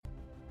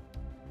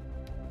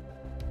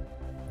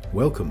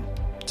Welcome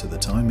to the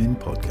Time In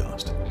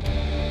Podcast.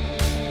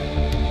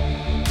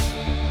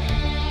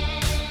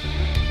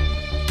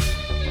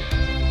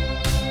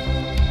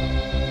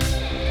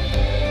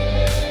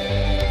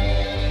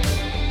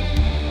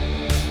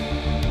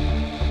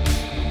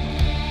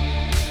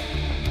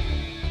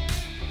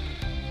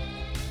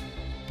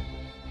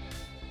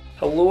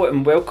 Hello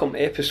and welcome to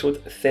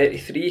episode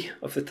 33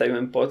 of the Time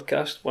In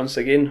Podcast. Once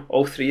again,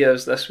 all three of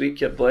us this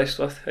week you're blessed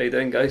with. How you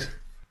doing, guys?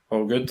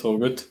 All good, all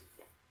good.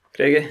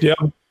 Craigie? Yeah,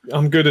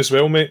 I'm good as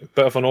well, mate.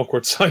 Bit of an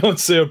awkward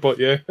silence there, but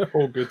yeah,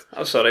 all good.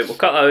 That's alright, we'll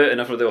cut that out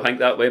and everybody will think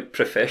that went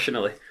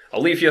professionally.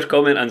 I'll leave your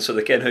comment in so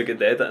they can how good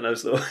the editing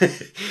is though.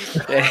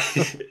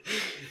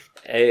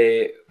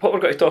 What we're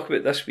going to talk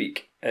about this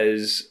week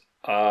is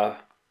a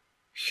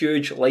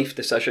huge life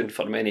decision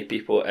for many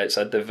people. It's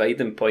a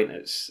dividing point.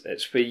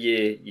 It's where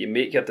you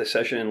make your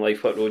decision in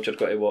life, what road you're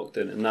going to walk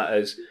down, and that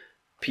is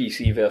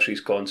PC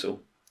versus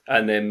console.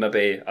 And then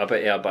maybe a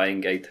bit of a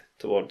buying guide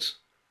towards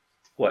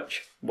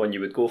which one you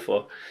would go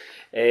for.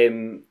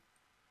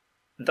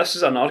 This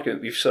is an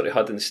argument we've sort of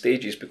had in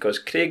stages because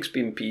Craig's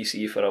been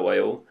PC for a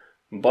while.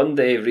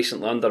 Bundy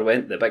recently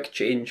underwent the big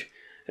change.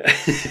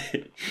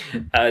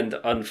 And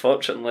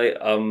unfortunately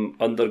I'm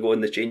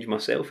undergoing the change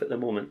myself at the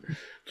moment.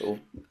 We'll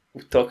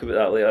talk about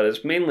that later.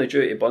 It's mainly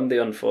due to Bundy,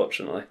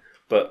 unfortunately.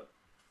 But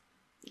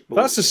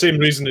that's the same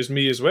reason as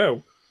me as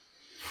well.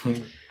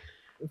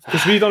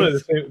 Because we done it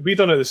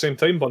at the same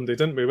time, Bundy,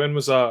 didn't we? When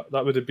was that?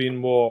 That would have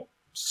been what,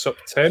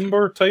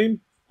 September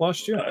time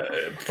last year?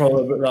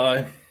 Probably about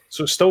that.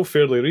 So it's still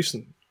fairly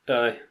recent.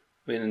 I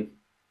mean,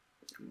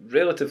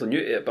 relatively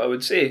new to it, but I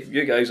would say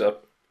you guys are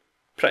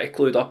pretty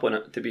clued up on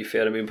it, to be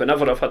fair. I mean,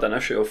 whenever I've had an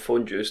issue, I've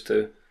phoned you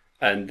to,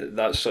 and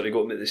that's sort of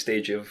got me to the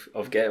stage of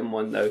getting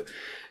one now.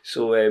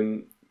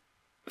 So,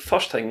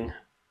 first thing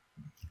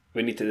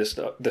we need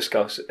to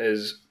discuss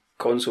is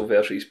console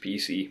versus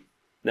PC.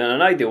 Now, in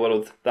an ideal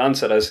world, the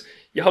answer is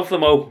you have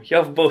them all. You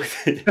have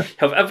both. You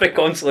have every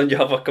console and you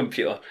have a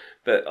computer.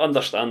 But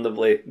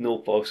understandably, no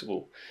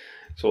possible.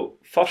 So,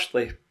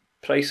 firstly,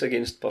 price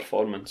against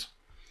performance.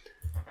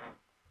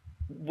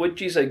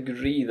 Would you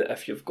agree that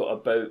if you've got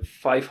about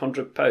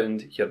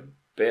 £500, you're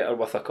better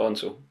with a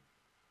console?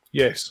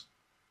 Yes.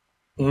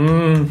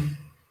 Mm.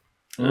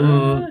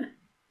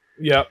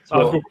 Yeah,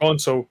 I'd go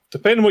console.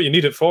 Depending on what you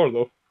need it for,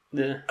 though.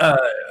 Yeah.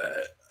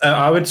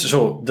 I would.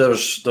 So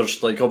there's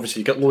like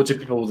obviously you get loads of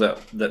people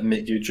that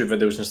make YouTube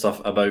videos and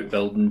stuff about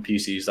building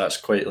PCs. That's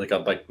quite like a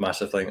big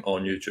massive thing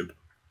on YouTube.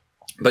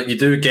 But you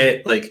do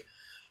get like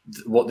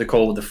what they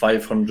call the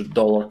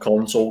 $500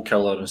 console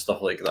killer and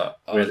stuff like that,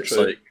 where it's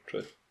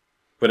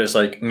where it's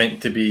like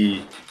meant to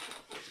be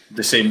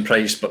the same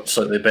price but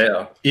slightly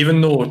better, even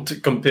though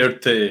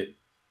compared to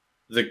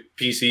the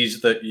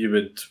PCs that you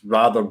would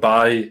rather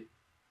buy,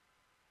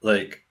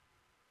 like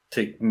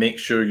to make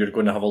sure you're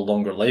going to have a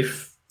longer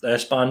life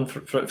span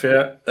for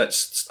it.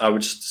 That's, I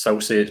would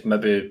still say it's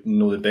maybe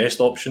not the best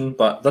option,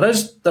 but there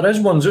is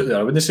ones out there.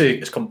 I wouldn't say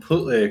it's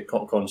completely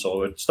console.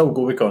 I would still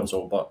go with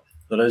console, but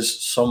there is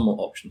some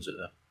options out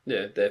there.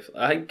 Yeah, definitely.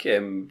 I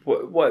think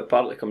what it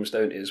partly comes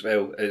down to as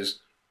well is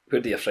where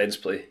do your friends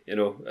play? You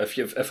know,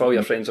 if all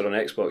your friends are on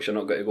Xbox, you're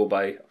not going to go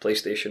buy a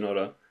PlayStation or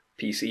a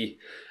PC,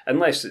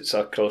 unless it's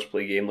a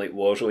cross-play game like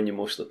Warzone you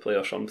mostly play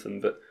or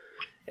something. But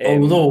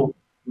although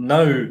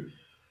now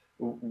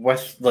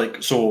with like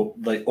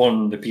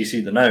on the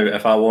PC now,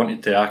 if I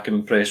wanted to, I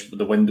can press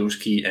the Windows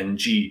key in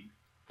G,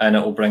 and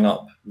it'll bring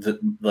up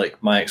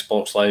my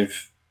Xbox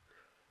Live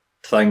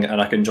thing, and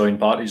I can join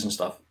parties and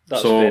stuff.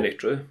 That's very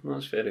true.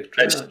 That's very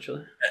true,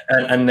 actually.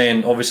 And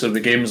then obviously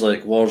the games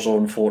like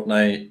Warzone,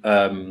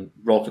 Fortnite,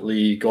 Rocket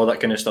League, all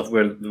that kind of stuff,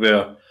 where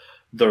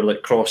they're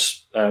like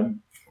cross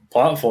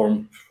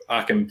platform,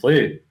 I can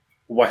play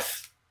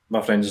with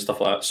my friends and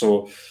stuff like that.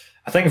 So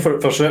I think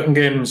for certain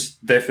games,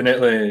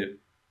 definitely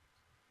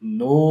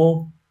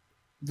no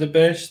the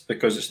best,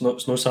 because it's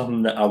not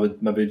something that I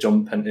would maybe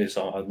jump into.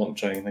 So I'd not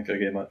try and think of a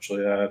game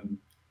actually. I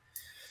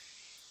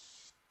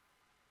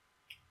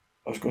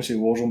was going to say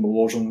Warzone, but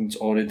Warzone's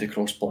already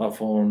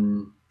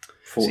cross-platform.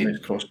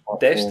 Fortnite's cross-platform.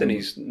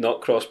 Destiny's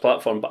not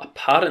cross-platform, but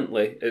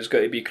apparently it's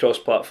going to be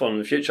cross-platform in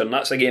the future, and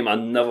that's a game I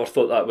never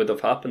thought that would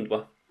have happened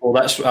with. Well,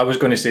 I was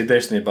going to say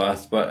Destiny,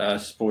 but I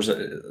suppose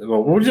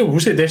we'll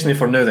say Destiny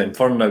for now,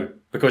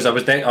 because I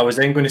was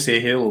then going to say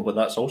Halo, but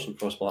that's also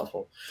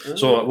cross-platform. Oh.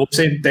 So we'll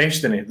say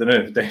Destiny, the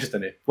new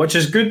Destiny, which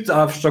is good.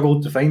 I've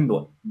struggled to find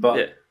one, but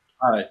yeah.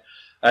 Aye.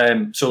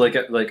 So like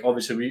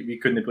obviously we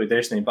couldn't play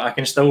Destiny, but I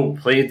can still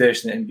play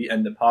Destiny and be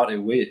in the party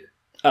with.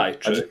 Aye,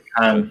 true. I just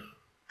can't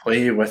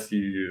play with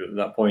you at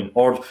that point.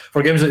 Or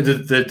for games like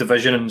the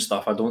Division and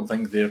stuff, I don't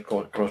think they're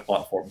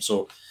cross-platform.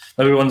 So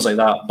maybe ones like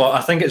that. But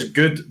I think it's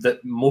good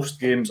that most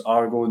games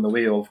are going the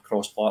way of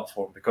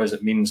cross-platform, because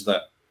it means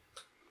that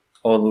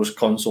all those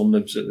console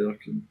noobs out there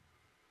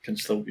can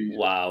still be.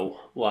 Wow.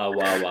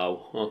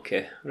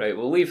 Okay, right.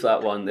 We'll leave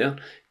that one there.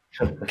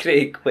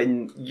 Craig,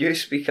 when you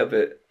speak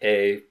about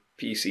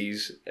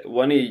PCs,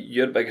 one of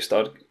your biggest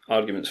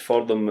arguments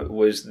for them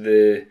was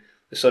the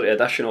sort of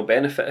additional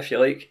benefit, if you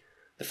like,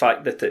 the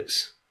fact that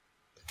it's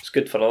It's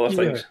good for other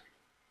things.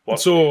 Work.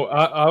 So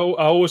I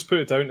always put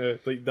it down to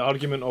like the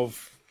argument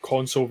of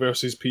console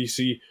versus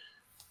PC.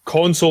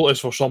 Console is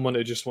for someone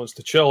who just wants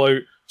to chill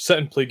out, sit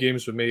and play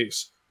games with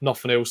mates,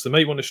 nothing else. They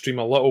might want to stream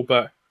a little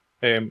bit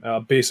at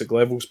a basic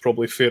level, is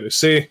probably fair to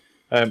say.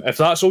 If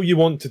that's all you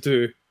want to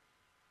do,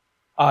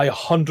 I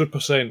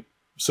 100%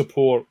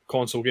 support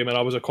console gaming.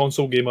 I was a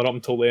console gamer up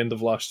until the end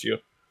of last year.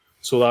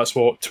 So that's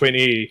what,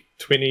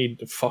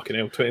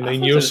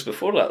 29 years?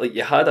 Before that, like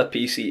you had a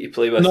PC to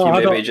play with, you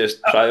maybe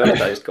just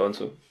prioritised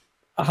console.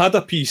 I had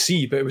a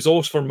PC, but it was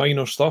always for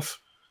minor stuff.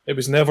 It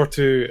was never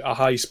to a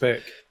high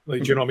spec.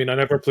 Like, do you know what I mean? I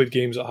never played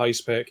games at high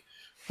spec.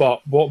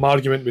 But what my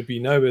argument would be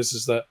now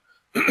is that,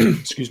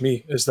 excuse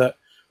me, is that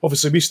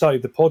obviously we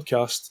started the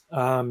podcast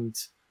and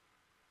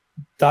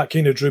that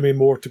kind of drew me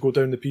more to go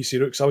down the PC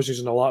route because I was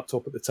using a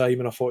laptop at the time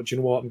and I thought, do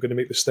you know what, I'm going to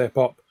make the step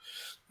up.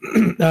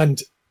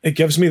 And it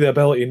gives me the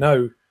ability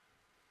now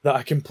that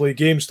I can play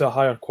games to a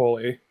higher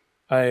quality.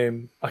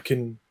 I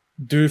can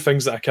do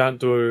things that I can't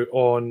do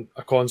on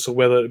a console,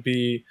 whether it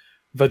be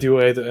video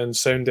editing,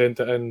 sound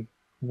editing,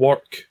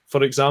 work,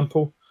 for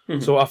example.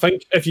 Mm-hmm. So I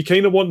think if you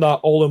kind of want that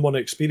all-in-one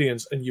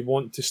experience and you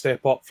want to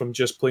step up from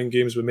just playing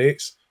games with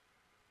mates,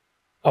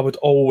 I would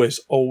always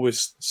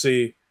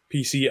say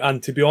PC.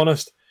 And to be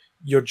honest,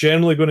 you're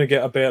generally going to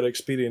get a better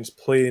experience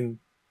playing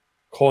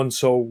on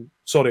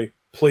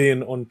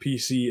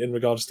PC in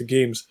regards to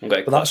games.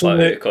 But that's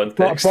only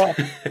context.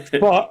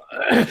 But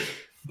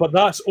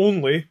that's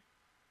only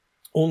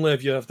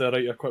if you have the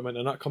right equipment,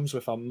 and that comes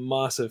with a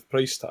massive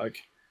price tag,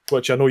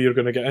 which I know you're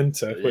going to get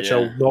into, which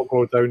I'll not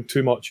go down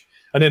too much.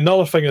 And then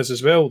another thing is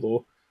as well,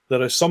 though,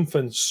 there is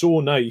something so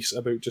nice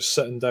about just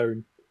sitting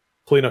down,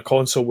 playing a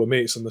console with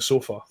mates on the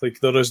sofa. Like,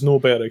 there is no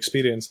better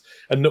experience.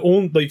 And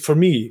for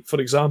me,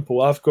 for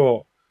example, I've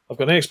got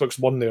an Xbox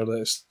One there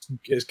that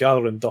is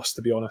gathering dust,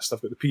 to be honest.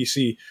 I've got the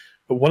PC,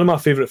 but one of my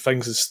favourite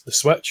things is the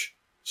Switch.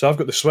 So I've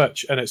got the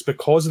Switch, and it's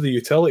because of the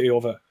utility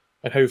of it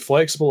and how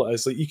flexible it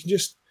is. Like, you can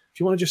just, if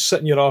you want to just sit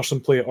in your arse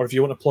and play it, or if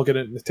you want to plug it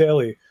into the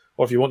telly,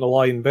 or if you want to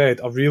lie in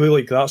bed, I really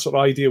like that sort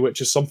of idea, which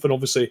is something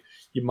obviously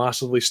you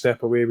massively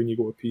step away when you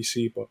go to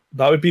PC. But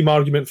that would be my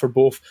argument for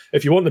both.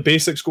 If you want the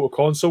basics, go to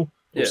console.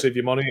 It'll save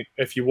you money.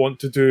 If you want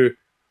to do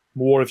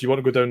more, if you want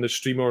to go down the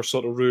streamer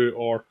sort of route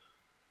or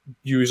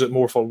use it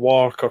more for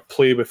work or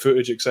play with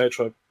footage,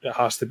 etc., it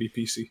has to be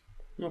PC.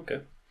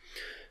 Okay.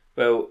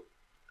 Well,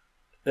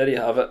 there you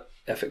have it.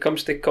 If it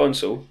comes to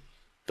console,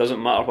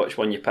 doesn't matter which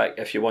one you pick.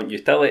 If you want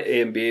utility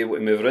and be able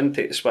to move around,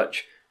 take the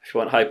Switch. If you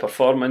want high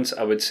performance,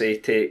 I would say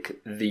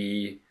take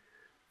the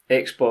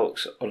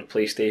Xbox or the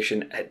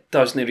PlayStation. It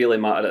doesn't really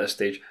matter at this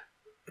stage.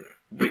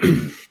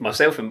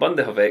 Myself and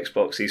Bundy have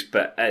Xboxes,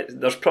 but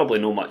there's probably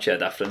no much of a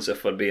difference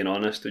if we're being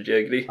honest. Would you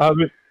agree? I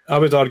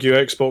would argue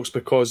Xbox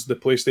because the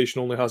PlayStation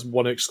only has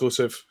one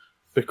exclusive,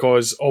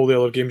 because all the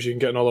other games you can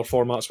get in other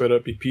formats, whether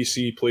it be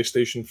PC,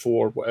 PlayStation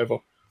 4, whatever,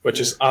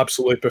 which is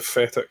absolutely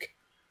pathetic,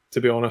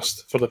 to be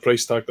honest, for the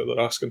price tag that they're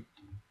asking.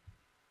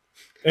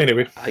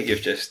 Anyway, I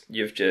think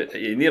you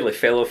nearly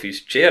fell off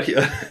his chair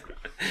here.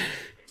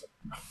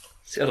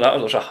 See that?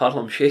 There's a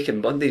Harlem Shake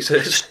in Bundy's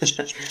house.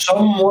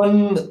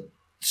 Someone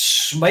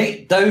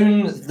smite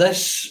down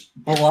this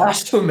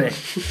blasphemy.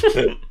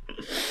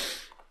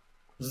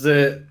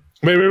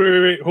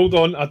 Wait, hold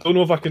on. I don't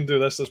know if I can do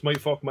this. This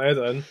might fuck my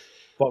editing.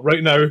 But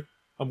right now,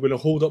 I'm going to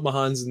hold up my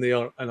hands in the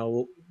air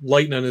and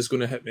lightning is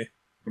going to hit me.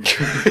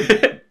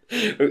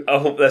 I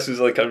hope this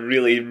is like a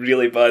really,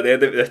 really bad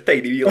edit with a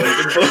tiny wee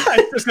lightning bolt.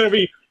 It's just going to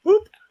be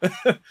whoop.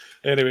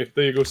 Anyway,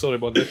 there you go. Sorry,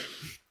 Bundy.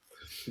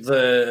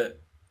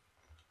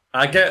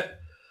 I get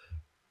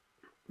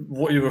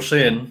what you were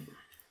saying,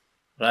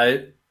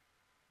 right?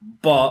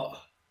 But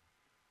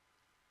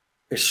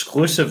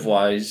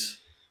exclusive-wise,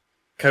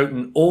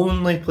 counting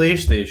only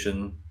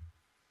PlayStation,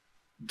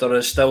 there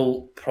is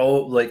still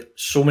probably like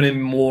so many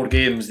more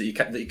games that you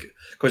can't.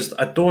 Because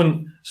I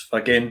don't.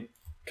 Again,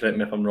 correct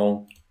me if I'm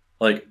wrong.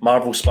 Like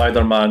Marvel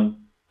Spider-Man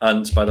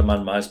and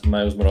Spider-Man Miles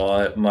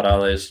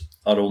Morales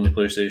are only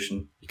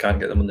PlayStation. You can't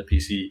get them on the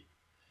PC.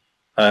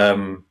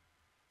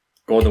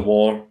 God of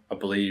War, I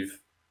believe,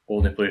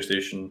 only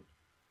PlayStation.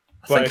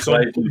 But it's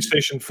on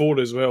PlayStation 4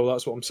 as well,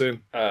 that's what I'm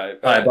saying.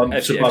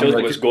 If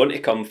it was going to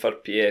come for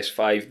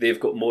PS5, they've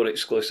got more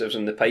exclusives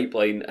in the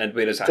pipeline, and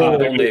whereas I think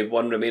the only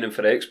one remaining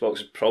for Xbox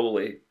is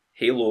probably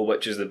Halo,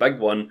 which is the big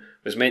one,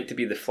 was meant to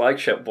be the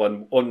flagship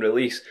one on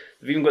release.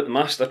 They've even got the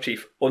Master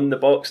Chief on the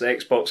box the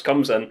Xbox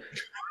comes in,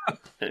 and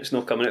it's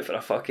not coming out for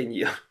a fucking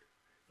year.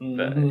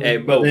 But then,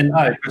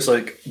 it's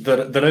like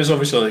there is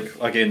obviously like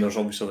again, there's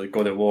obviously like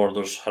God of War,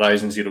 there's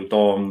Horizon Zero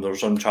Dawn,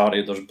 there's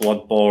Uncharted, there's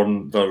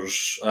Bloodborne,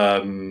 there's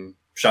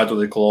Shadow of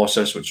the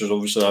Colossus, which is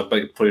obviously a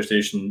big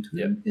PlayStation.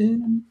 Yeah.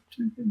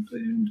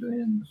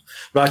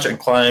 Ratchet and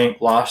Clank,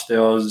 Last of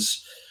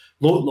Us,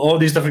 all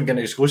these different kind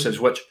of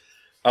exclusives, which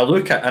I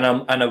look at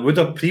and I would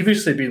have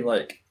previously been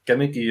like, give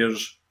me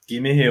Gears,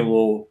 give me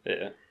Halo,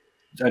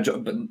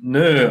 but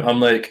no, I'm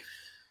like,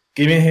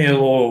 give me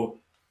Halo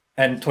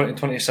in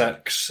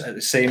 2026 at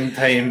the same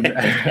time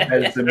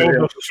as the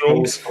movie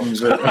Thrones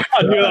comes out.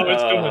 I knew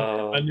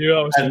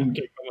that was coming.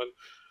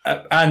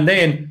 And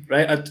then,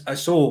 right,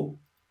 so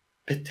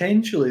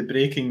potentially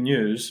breaking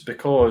news,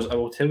 because I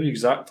will tell you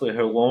exactly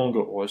how long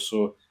ago it was.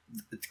 So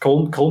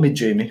call me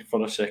Jamie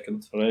for a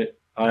second, right?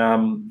 I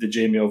am the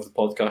Jamie of the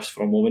podcast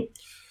for a moment.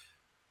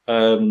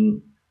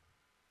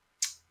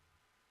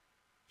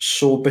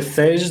 So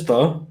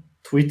Bethesda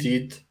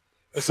tweeted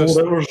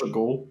 4 hours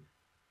ago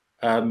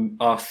a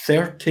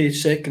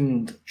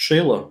 30-second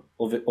trailer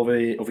of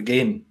a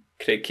game.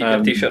 Craig, keep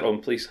your t-shirt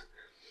on, please.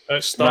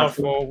 It's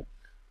Starfall.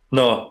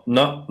 Nope.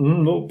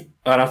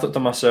 And I thought to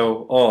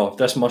myself, oh,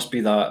 this must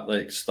be that,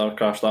 like,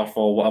 StarCraft,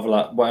 Starfall,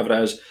 whatever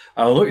it is.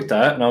 And I looked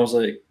at it and I was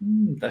like,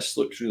 this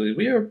looks really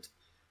weird.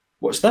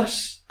 What's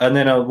this? And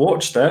then I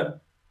watched it,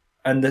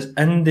 and there's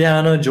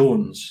Indiana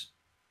Jones.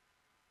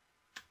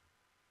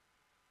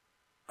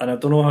 And I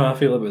don't know how I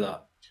feel about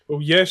that.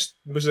 Well, yes,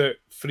 was it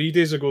 3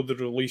 days ago they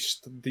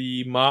released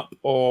the map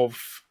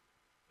of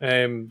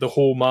the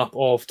whole map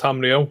of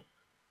Tamriel,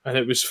 and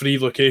it was 3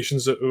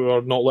 locations that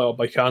were not lit up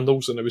by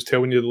candles, and it was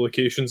telling you the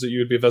locations that you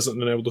would be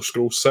visiting in Elder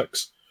Scrolls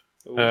 6.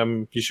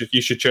 You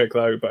should check that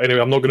out. But anyway,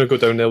 I'm not going to go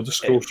down the Elder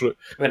Scrolls route.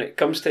 When it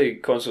comes to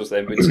consoles,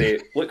 then we'd say,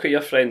 look who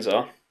your friends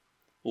are.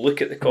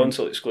 Look at the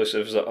console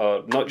exclusives that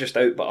are not just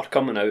out but are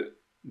coming out.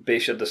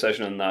 Base your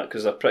decision on that,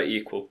 because they're pretty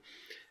equal.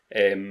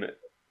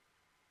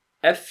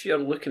 If you're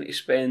looking to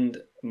spend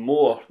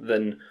more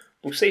than,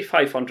 we'll say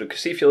 500,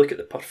 because see, if you look at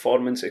the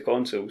performance of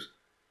consoles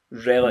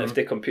relative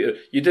to computer,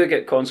 you do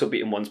get console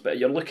beating ones, but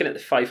you're looking at the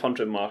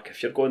 500 mark.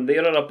 If you're going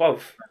there or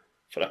above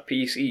for a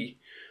PC,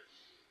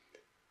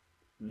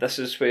 this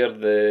is where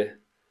the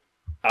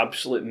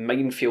absolute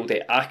minefield of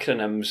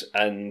acronyms,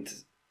 and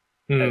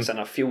it's in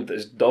a field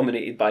that's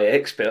dominated by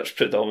experts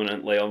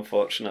predominantly,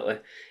 unfortunately,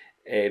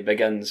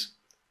 begins.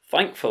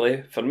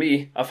 Thankfully, for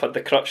me, I've had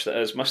the crutch that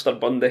is Mr.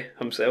 Bundy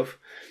himself,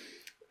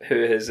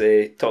 who has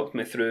talked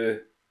me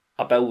through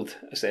a build,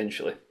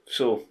 essentially.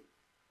 So,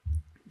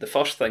 the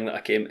first thing that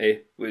I came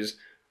to was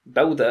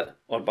build it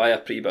or buy a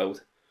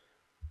pre-build.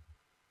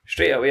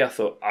 Straight away I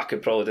thought, I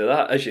could probably do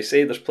that. As you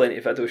say, there's plenty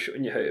of videos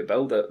showing you how to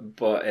build it,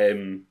 but,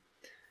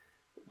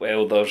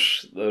 well,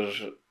 there's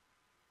a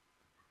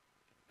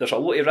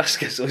lot of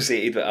risk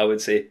associated with it, I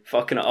would say.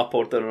 Fucking it up,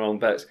 ordering the wrong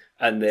bits.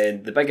 And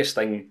then the biggest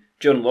thing,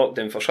 during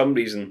lockdown, for some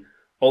reason,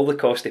 all the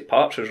cost of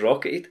parts has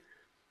rocketed.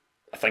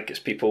 I think it's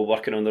people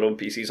working on their own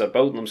PCs are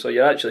building them, so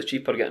you're actually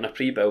cheaper getting a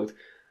pre-build.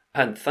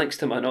 And thanks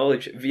to my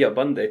knowledge via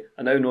Bundy,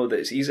 I now know that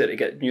it's easier to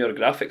get newer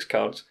graphics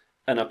cards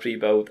in a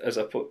pre-build as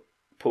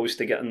opposed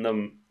to getting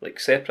them like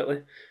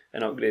separately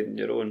and upgrading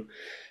your own.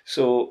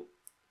 So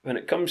when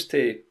it comes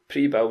to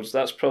pre-builds,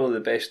 that's probably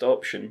the best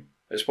option.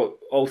 It's what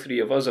all 3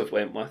 of us have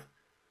went with.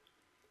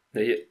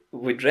 Now,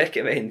 we'd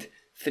recommend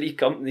 3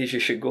 companies you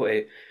should go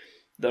to.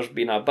 There's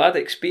been a bad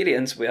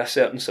experience with a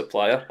certain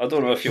supplier. I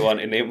don't know if you want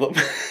to name them.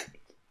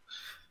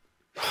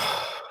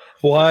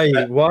 Why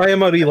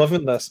am I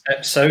reliving this?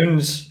 In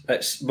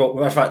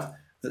fact,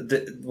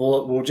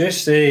 we'll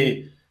just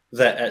say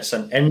that it's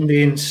an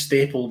Indian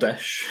staple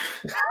dish,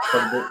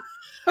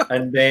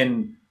 and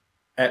then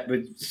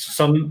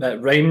it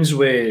rhymes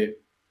with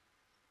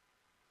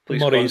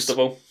Police Murray's.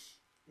 Constable.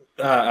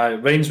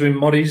 It rhymes with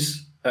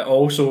Murray's. It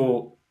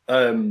also,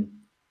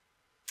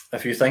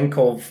 if you think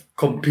of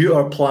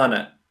Computer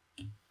Planet,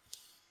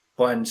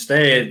 but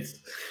instead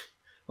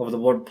of the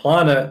word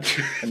planet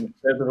and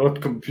instead of the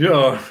word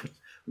computer,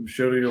 I'm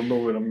sure you'll know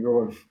where I'm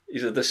going.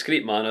 He's a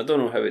discreet man. I don't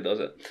know how he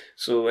does it.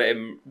 So,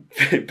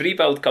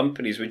 pre-build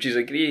companies, would you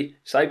agree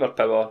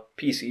CyberPower,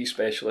 PC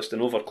Specialist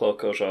and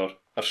Overclockers are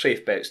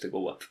safe bets to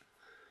go with?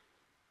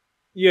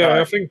 Yeah,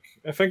 I think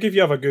if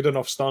you have a good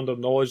enough standard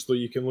knowledge, though,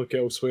 you can look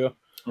elsewhere.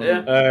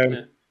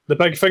 Yeah. The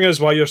big thing is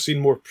why you're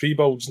seeing more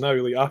pre-builds now.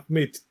 Like I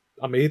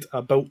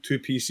built 2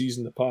 PCs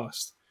in the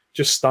past,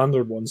 just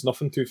standard ones,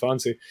 nothing too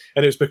fancy,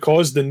 and it's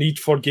because the need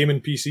for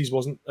gaming PCs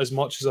wasn't as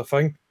much as a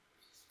thing.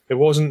 It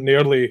wasn't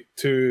nearly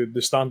to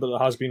the standard it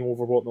has been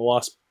over the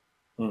last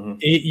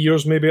 8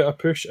 years, maybe at a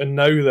push, and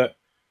now that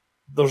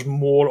there's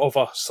more of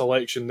a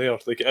selection there,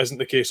 like it isn't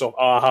the case of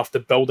I have to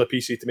build a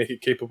PC to make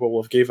it capable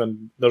of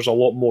gaming. There's a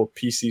lot more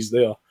PCs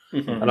there,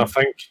 and I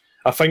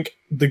think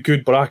the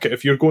good bracket,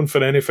 if you're going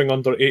for anything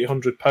under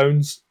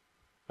 £800,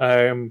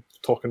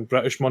 talking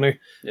British money,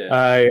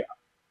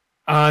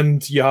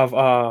 and you have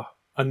a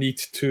need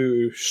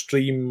to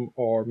stream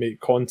or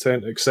make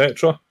content,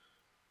 etc.,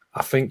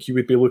 I think you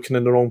would be looking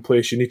in the wrong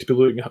place. You need to be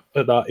looking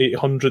at that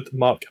 800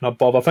 mark and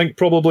above. I think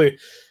probably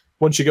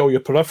once you get all your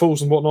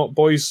peripherals and whatnot,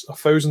 boys,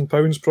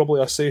 £1,000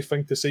 probably a safe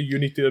thing to say. You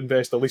need to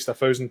invest at least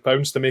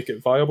 £1,000 to make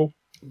it viable.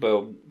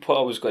 Well, what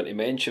I was going to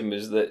mention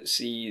was that,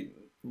 see,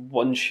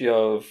 once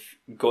you've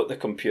got the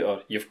computer,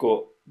 you've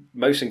got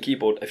mouse and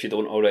keyboard, if you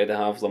don't already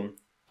have them,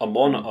 a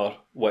monitor,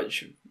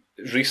 which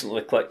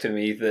recently clicked to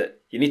me that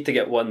you need to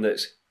get one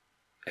that's,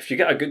 if you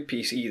get a good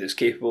PC that's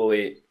capable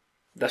of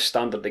this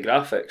standard of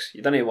graphics,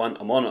 you don't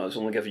want a monitor that's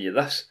only giving you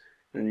this,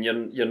 and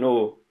you're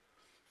no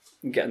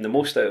getting the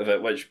most out of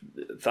it, which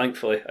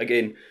thankfully,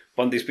 again,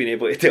 Bundy's been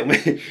able to tell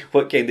me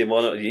what kind of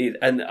monitor you need,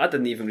 and I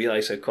didn't even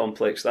realise how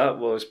complex that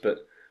was,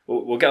 but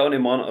we'll get on to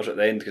monitors at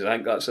the end, because I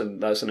think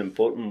that's an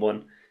important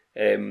one.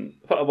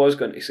 What I was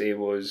going to say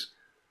was,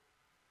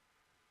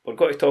 we're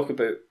going to talk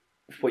about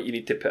what you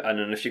need to put in,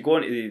 and if you go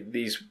onto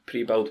these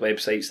pre-built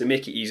websites, they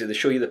make it easy. They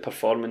show you the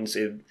performance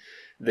of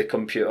the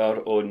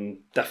computer on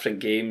different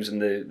games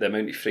and the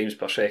amount of frames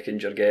per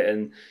second you're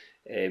getting.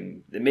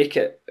 They make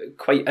it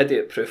quite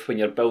idiot-proof when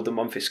you're building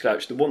one from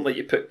scratch. They won't let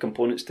you put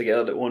components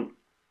together that won't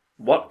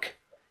work.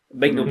 It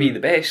might not be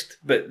the best,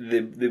 but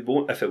they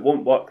won't. If it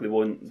won't work, they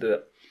won't do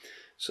it.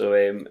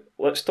 So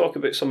let's talk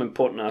about some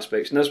important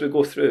aspects, and as we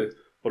go through,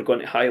 we're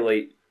going to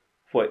highlight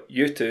what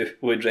you two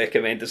would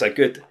recommend as a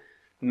good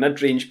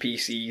mid-range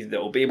PC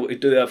that will be able to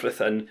do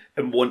everything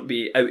and won't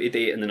be out of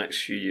date in the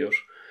next few years.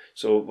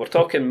 So we're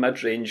talking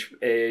mid-range,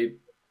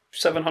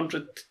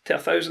 700 to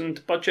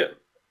 1,000 budget,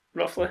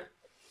 roughly.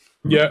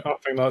 Yeah, I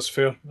think that's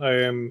fair.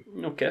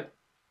 Okay.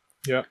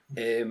 Yeah.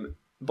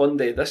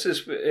 Bundy, this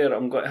is where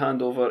I'm going to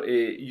hand over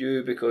to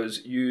you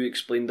because you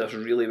explained this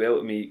really well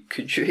to me.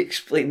 Could you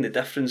explain the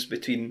difference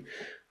between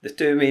the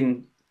two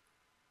main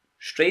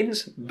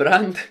strains,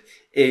 brand,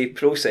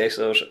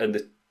 processors,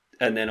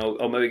 and then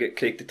I'll maybe get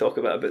Craig to talk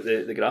about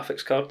the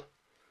graphics card.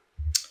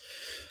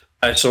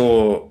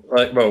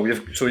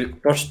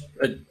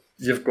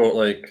 You've got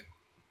like,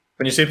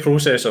 when you say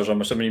processors,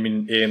 I'm assuming you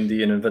mean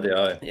AMD and NVIDIA.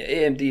 Aye?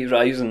 Yeah, AMD,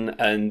 Ryzen,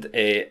 and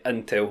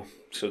Intel.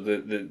 So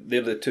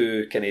they're the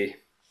two kind of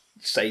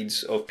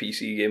sides of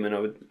PC gaming.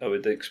 I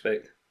would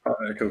expect.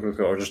 Cool.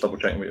 I'll just double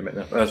checking what you meant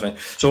there. That's fine.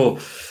 So,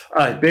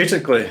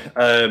 basically,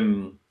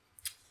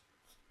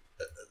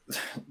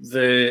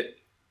 the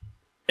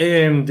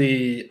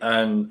AMD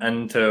and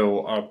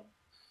Intel are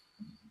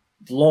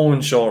long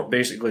and short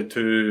basically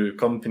two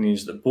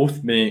companies that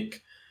both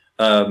make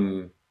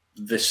the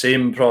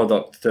same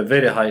product to a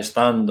very high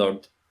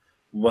standard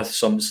with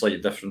some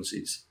slight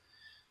differences.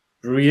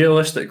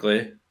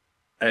 Realistically,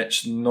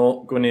 it's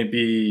not going to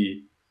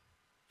be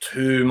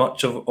too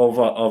much of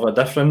a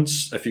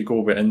difference if you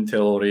go with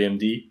Intel or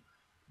AMD,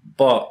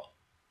 but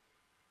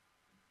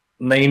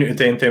 9 out of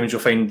 10 times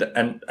you'll find that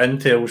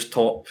Intel's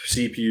top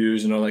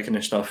CPUs and all that kind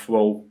of stuff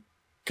will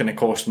kind of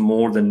cost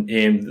more than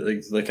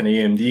AMD, like an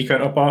AMD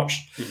counterparts.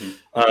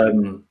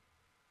 Mm-hmm.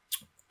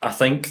 I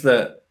think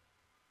that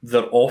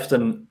they're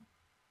often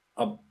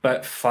a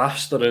bit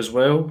faster as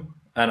well,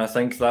 and I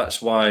think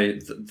that's why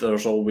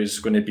there's always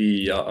going to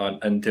be an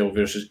Intel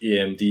versus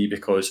AMD,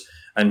 because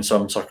in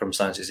some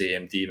circumstances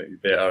AMD might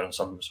be better, in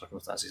some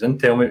circumstances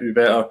Intel might be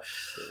better.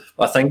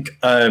 I think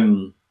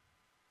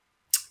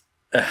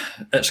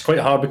it's quite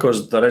hard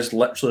because there is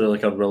literally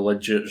like a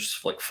religious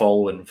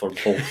following for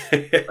both.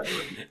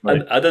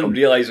 I didn't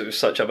realise it was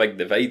such a big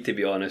divide, to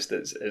be honest.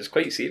 It's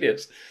quite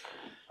serious.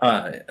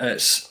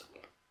 It's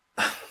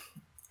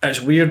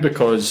weird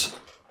because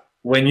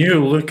when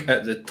you look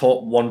at the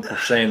top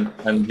 1%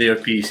 and their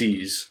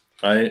PCs,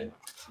 right,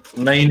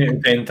 9 out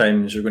of 10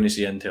 times you're going to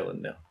see Intel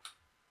in there.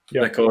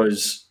 Yeah.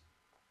 Because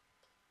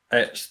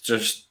it's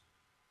just,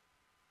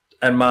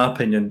 in my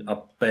opinion, a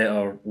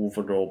better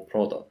overall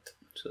product.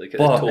 So like at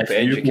the top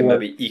end, you can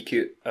maybe eke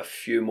out a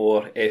few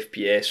more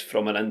FPS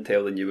from an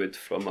Intel than you would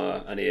from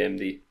an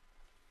AMD.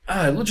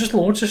 Just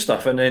loads of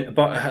stuff, but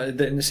at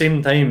the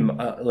same time,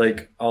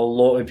 like a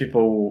lot of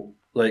people,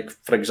 like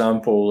for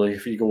example, like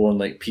if you go on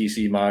like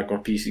PC Mag or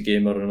PC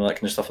Gamer and all that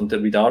kind of stuff and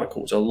read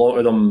articles, a lot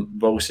of them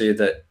will say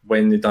that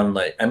when they done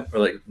no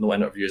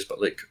interviews, but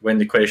like when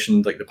they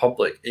questioned like the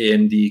public,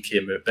 AMD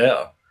came out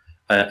better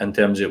in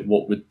terms of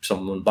what would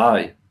someone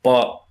buy.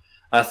 But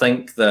I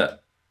think that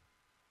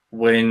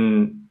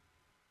when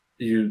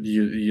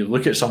you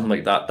look at something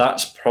like that,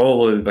 that's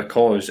probably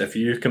because if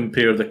you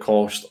compare the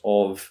cost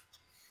of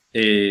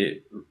a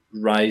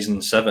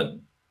Ryzen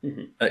 7,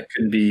 mm-hmm. it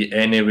can be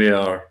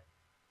anywhere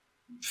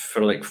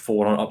for like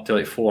 $400 up to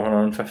like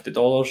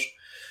 $450,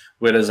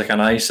 whereas like an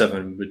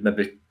i7 would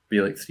maybe be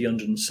like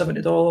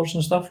 $370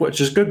 and stuff, which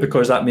is good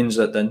because that means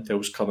that the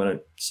Intel's coming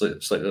out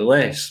slightly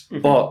less.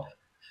 Mm-hmm. But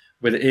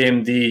with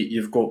AMD,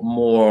 you've got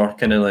more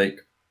kind of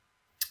like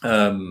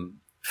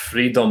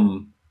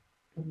freedom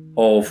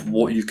of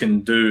what you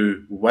can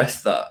do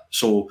with that.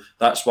 So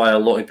that's why a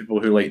lot of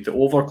people who like to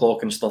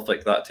overclock and stuff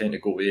like that tend to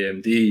go with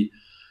AMD.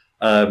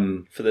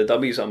 For the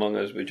dummies among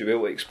us, would you be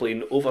able to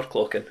explain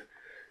overclocking?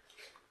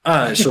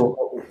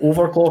 So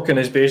overclocking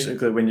is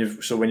basically when you've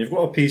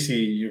got a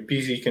PC, your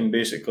PC can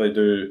basically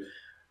do,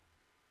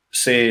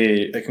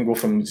 say, it can go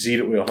from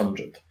 0 to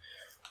 100.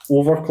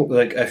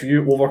 Like if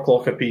you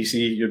overclock a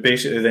PC, you're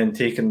basically then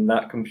taking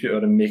that computer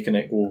and making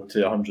it go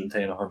to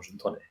 110,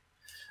 120.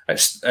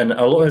 And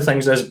a lot of the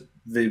things is,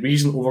 the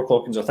reason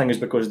overclocking is a thing is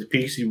because the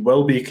PC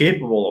will be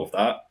capable of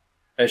that.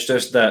 It's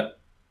just that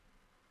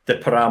the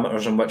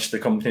parameters in which the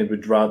company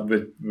would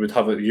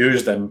have it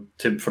used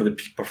for the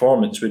peak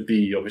performance would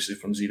be obviously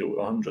from 0 to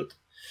 100.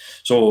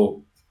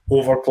 So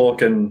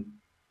overclocking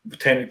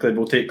technically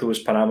will take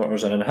those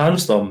parameters and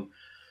enhance them,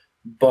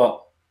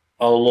 but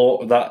a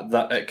lot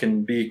that it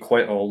can be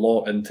quite a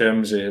lot in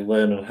terms of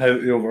learning how to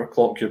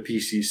overclock your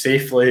PC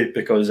safely,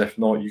 because if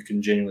not, you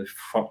can genuinely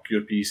fuck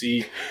your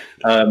PC.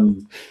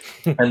 And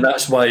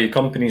that's why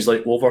companies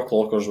like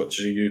Overclockers, which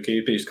is a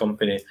UK-based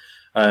company,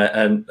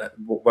 and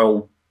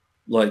will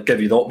like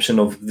give you the option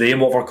of them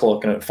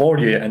overclocking it for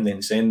you and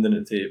then sending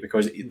it to you,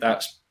 because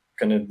that's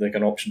kind of like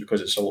an option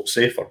because it's a lot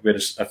safer.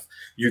 Whereas if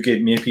you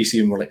gave me a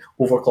PC and were like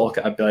overclock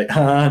it, I'd be like,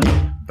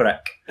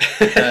 brick.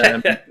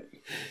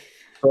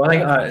 So I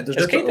think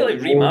it's kind of like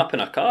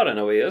remapping a car in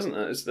a way, isn't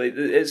it?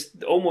 It's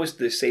almost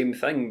the same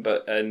thing,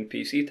 but in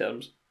PC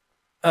terms.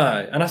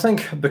 And I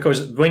think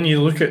because when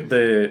you look at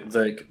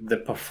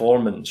the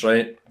performance,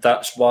 right,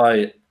 that's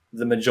why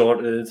the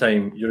majority of the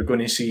time you're going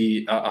to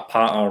see a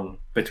pattern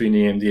between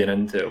AMD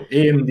and Intel.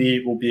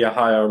 AMD will be a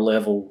higher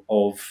level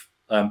of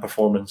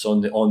performance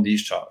on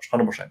these charts,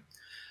 100%.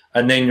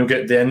 And then you'll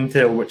get the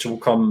Intel, which will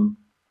come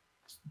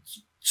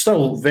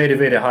still very,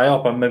 very high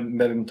up. I'm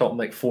maybe talking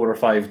like 4 or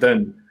 5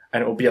 down,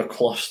 and it will be a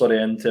cluster of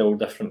Intel,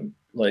 different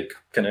like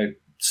kind of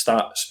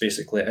stats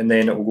basically, and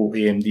then it will go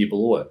AMD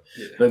below it.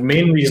 Yeah. The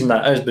main reason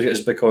that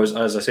is because,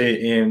 as I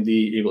say, AMD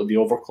able to be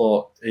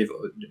overclocked, able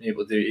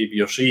to do A,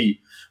 B, or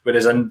C,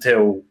 whereas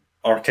Intel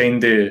are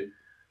kind of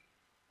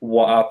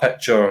what I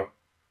picture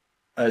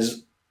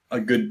as a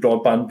good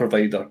broadband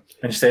provider.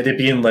 Instead of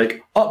being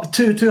like up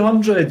to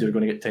 200, you're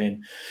going to get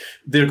 10.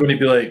 They're going to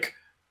be like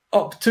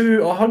up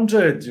to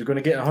 100, you're going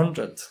to get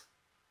 100.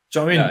 Do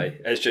you know what I mean?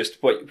 It's just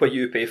what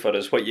you pay for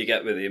is what you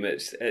get with them.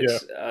 It's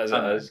as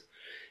it is.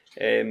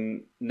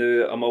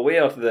 Now, I'm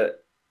aware that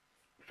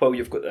while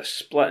you've got this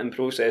split in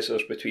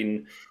processors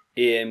between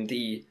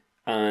AMD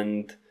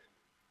and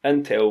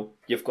Intel,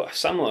 you've got a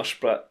similar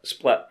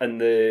split in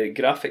the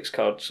graphics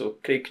card. So,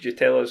 Craig, could you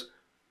tell us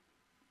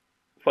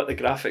what the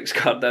graphics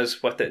card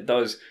is, what it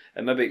does,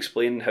 and maybe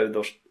explain how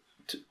there's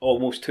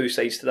almost 2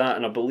 sides to that?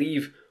 And I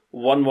believe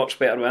one works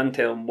better with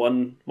Intel and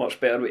one works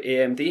better with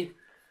AMD.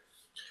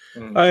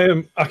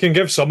 I can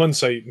give some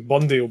insight.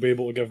 Bundy will be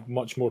able to give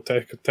much more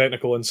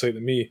technical insight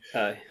than me.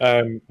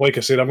 Like I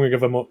said, I'm going to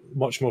give a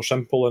much more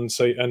simple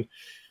insight. And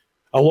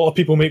a lot of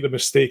people make the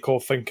mistake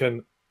of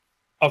thinking,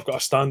 I've got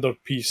a standard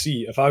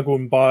PC. If I go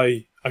and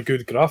buy a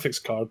good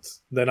graphics card,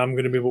 then I'm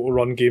going to be able to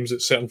run games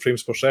at certain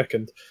frames per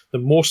second. The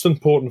most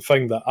important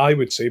thing that I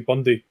would say,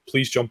 Bundy,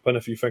 please jump in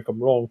if you think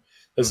I'm wrong,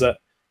 is that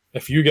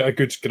if you get a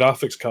good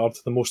graphics card,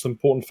 the most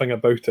important thing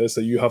about it is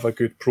that you have a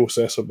good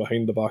processor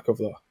behind the back of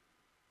that.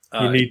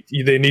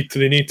 They need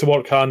to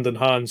work hand in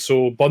hand.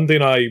 So Bundy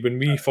and I, when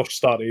we first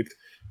started,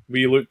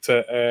 we looked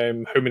at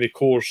how many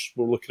cores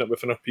we're looking at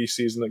within our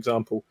PC as an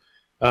example,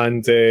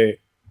 and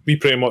we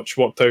pretty much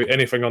worked out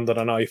anything under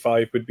an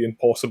i5 would be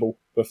impossible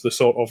with the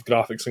sort of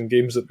graphics and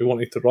games that we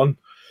wanted to run.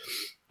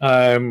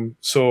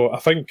 So I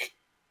think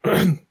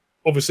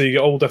obviously you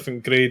get all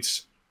different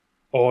grades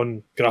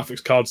on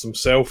graphics cards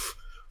themselves.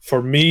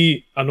 For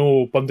me, I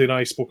know Bundy and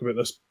I spoke about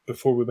this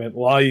before we went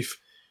live.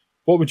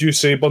 What would you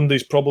say,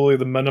 Bundy's probably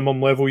the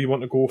minimum level you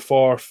want to go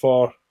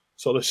for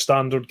sort of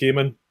standard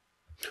gaming?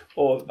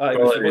 I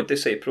forgot to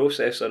say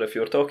processor. If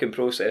you're talking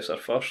processor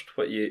first,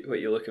 what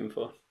you looking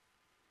for?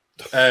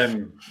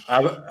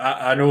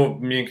 I know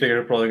me and Craig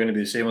are probably going to be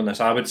the same on this.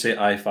 I would say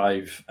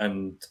i5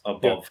 and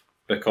above,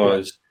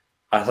 because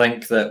I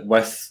think that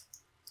with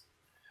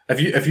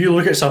if you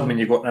look at something,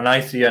 you've got an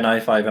i3, an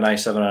i5, an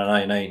i7, and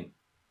an i9,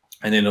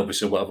 and then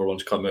obviously whatever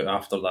ones come out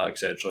after that,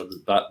 etc.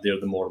 That they're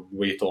the more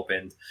way top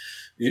end.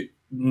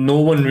 No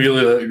one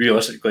really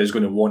realistically is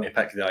going to want to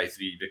pick the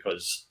i3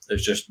 because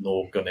it's just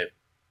not going to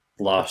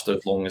last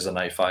as long as an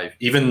i5.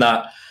 Even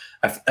that,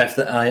 if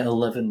the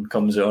i11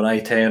 comes out, or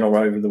i10 or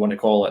whatever they want to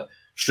call it,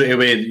 straight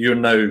away you're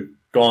now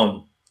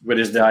gone.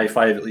 Whereas the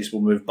i5 at least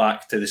will move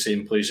back to the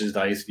same place as the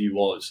i3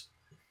 was.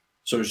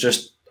 So it's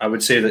just, I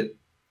would say that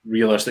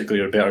realistically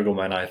you're better going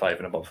with an i5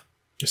 and above.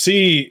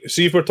 See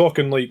if we're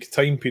talking like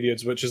time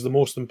periods, which is the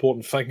most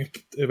important thing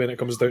when it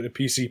comes down to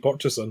PC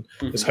purchasing,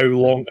 is how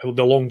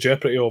the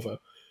longevity of it.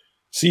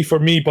 See, for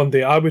me,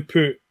 Bundy, I would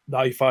put the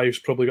i5's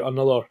probably got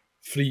another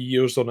 3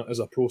 years on it as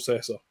a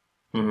processor.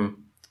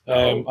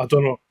 I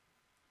don't know.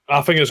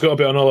 I think it's got to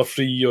be another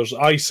 3 years.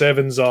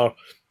 i7s are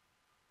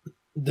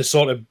the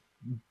sort of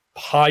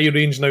high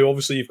range now.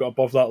 Obviously, you've got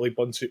above that, like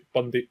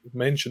Bundy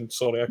mentioned.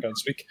 Sorry, I can't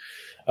speak.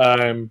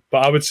 But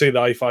I would say the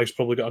i5's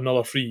probably got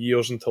another 3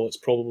 years until it's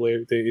probably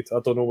outdated.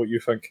 I don't know what you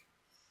think.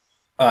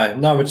 I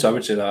would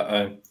say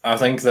that. I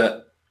think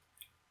that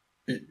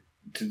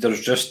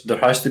there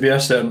has to be a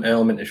certain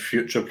element of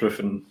future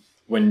proofing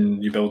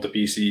when you build a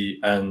PC,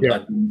 and I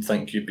don't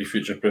think you'd be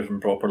future proofing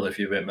properly if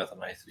you went with an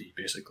i3.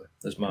 Basically,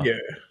 is my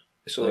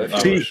So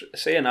if you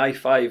say an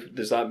i5,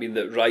 does that mean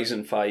that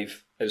Ryzen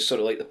 5 is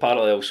sort of like the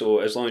parallel? So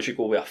as long as you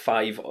go with a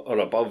 5 or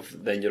above,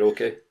 then you're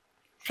okay.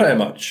 Pretty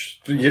much.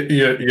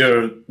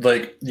 You're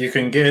like, you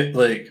can get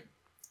like,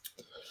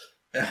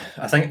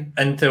 I think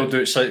Intel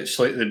do it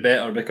slightly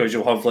better because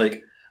you'll have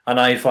like an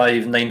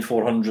i5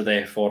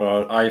 9400F or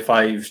an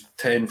i5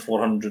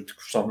 10400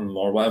 something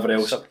or whatever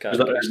else.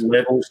 There's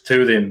levels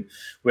to them,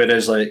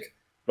 whereas like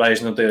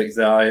Ryzen will do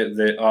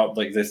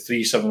like the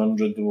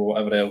 3700 or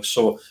whatever else.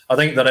 So I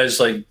think there is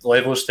like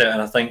levels to it,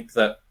 and I think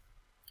that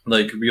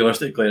like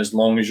realistically, as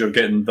long as you're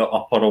getting the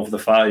upper of the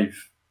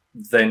 5,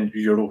 then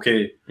you're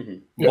okay.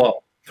 But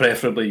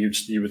preferably you'd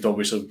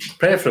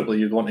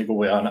want to go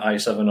with an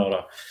i7 or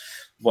a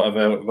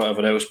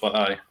whatever else.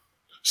 But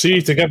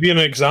See, to give you an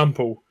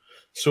example,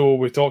 so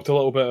we talked a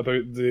little bit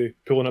about the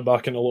pulling it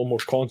back into a little more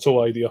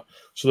console idea.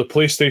 So the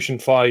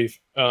PlayStation 5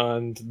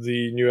 and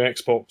the new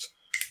Xbox,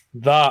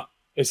 that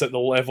is at the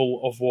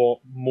level of what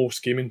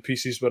most gaming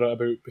PCs were at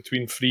about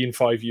between 3 and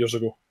 5 years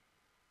ago.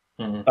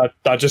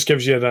 That just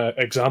gives you an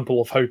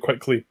example of how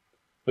quickly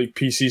like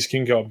PCs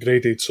can get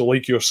upgraded. So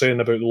like you're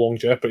saying about the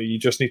longevity, you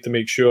just need to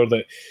make sure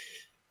that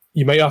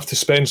you might have to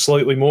spend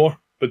slightly more,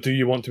 but do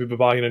you want to be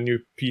buying a new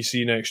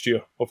PC next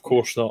year? Of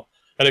course not.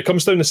 And it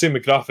comes down the same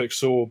with graphics.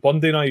 So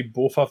Bundy and I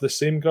both have the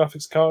same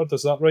graphics card,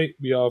 is that right?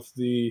 We have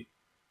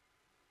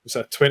is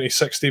that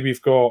 2060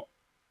 we've got?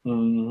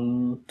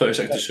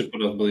 2060 Super,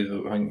 I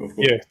believe. I think we've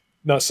got. Yeah,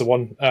 that's the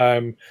one.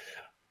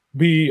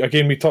 We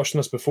touched on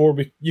this before.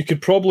 You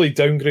could probably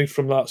downgrade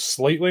from that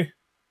slightly,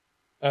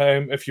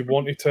 if you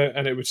wanted to,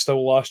 and it would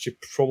still last you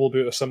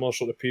probably about a similar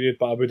sort of period.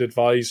 But I would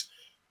advise,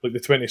 like the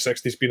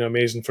 2060's been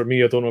amazing for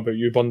me. I don't know about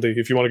you, Bundy.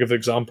 If you want to give the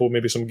example,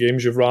 maybe some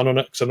games you've ran on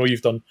it, because I know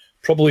you've done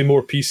probably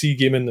more PC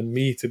gaming than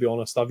me. To be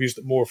honest, I've used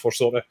it more for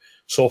sort of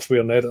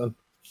software and editing.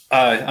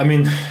 I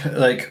mean,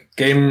 like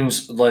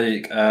games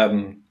like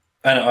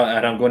and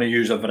I'm going to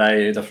use a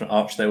variety of different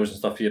art styles and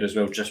stuff here as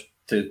well, just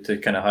to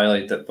kind of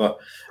highlight it. But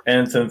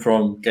anything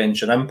from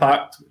Genshin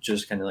Impact, which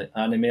is kind of like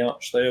anime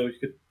art style, you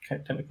could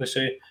technically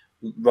say,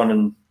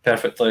 running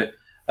perfectly.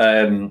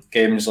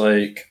 Games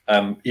like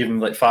even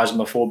like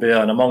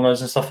Phasmophobia and Among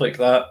Us and stuff like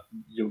that,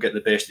 you'll get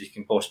the best you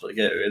can possibly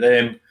get out of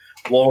them.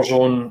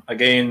 Warzone,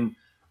 again,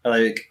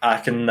 like I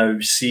can now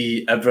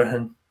see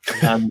everything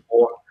and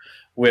more.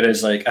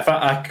 Whereas like if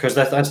because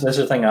that's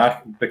the thing,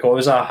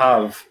 because I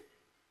have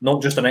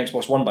not just an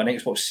Xbox One, but an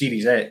Xbox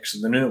Series X,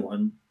 the new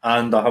one,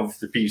 and I have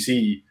the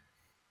PC,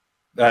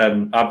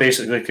 I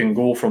basically can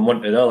go from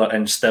one to the other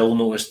and still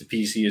notice the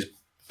PC is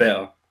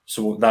better.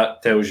 So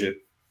that tells you,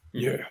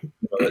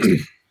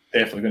 it's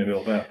definitely going to be a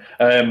lot better.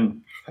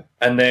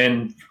 And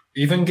then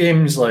even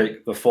games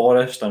like The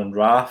Forest and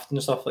Raft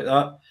and stuff like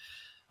that,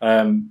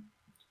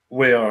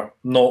 where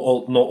not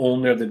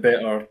only are they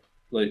better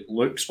like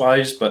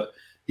looks-wise, but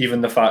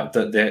even the fact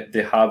that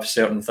they have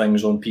certain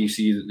things on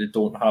PC that they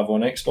don't have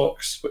on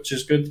Xbox, which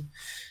is good.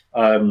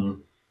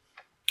 And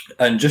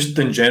just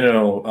in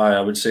general,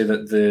 I would say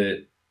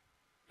that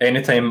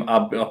anytime I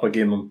boot up a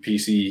game on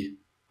PC,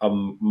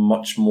 I'm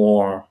much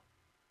more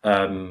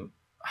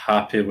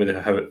happy with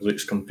how it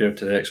looks compared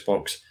to the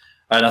Xbox.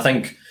 And I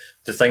think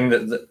the thing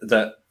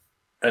that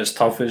is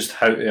tough is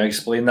how to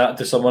explain that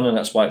to someone, and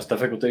that's why it's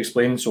difficult to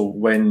explain. So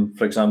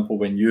for example,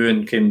 when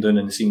Ewan came down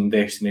and seen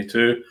Destiny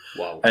 2,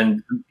 wow.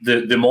 And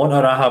the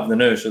monitor I have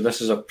now, so this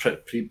is a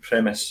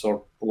premise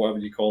or whatever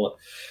you call it,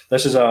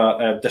 this is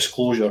a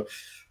disclosure.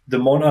 The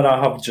monitor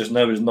I have just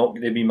now is not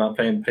going to be my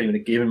primary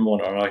gaming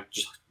monitor. I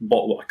just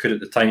bought what I could at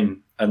the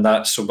time, and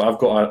that's so. But I've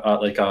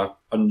got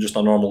just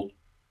a normal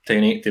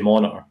 1080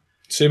 monitor.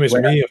 Same as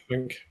me, I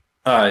think.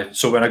 Aye,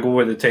 so when I go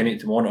with the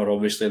 1080 monitor,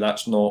 obviously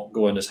that's not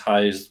going as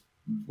high as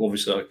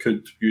obviously I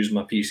could use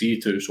my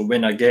PC to. So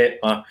when I get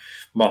my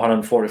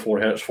 144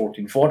 Hz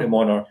 1440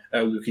 monitor,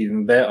 it'll look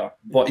even better.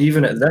 But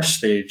even at this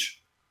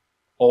stage,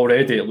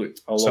 already it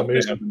looked a lot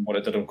better than what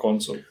it did on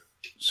console.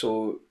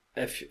 So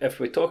if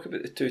we talk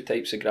about the two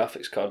types of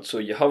graphics cards, so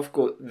you have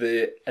got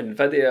the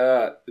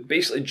NVIDIA,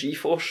 basically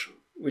GeForce,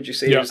 would you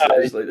say, is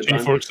like the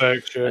GeForce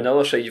X, yeah. On the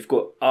other side, you've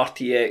got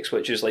RTX,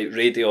 which is like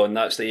Radeon,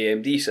 that's the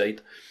AMD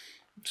side.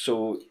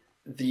 So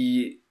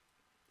there's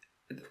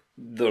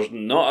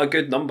not a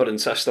good numbering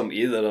system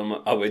either,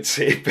 I would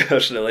say,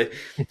 personally.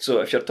 So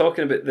if you're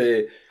talking about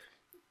the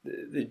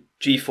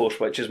GeForce,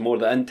 which is more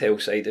the Intel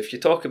side, if you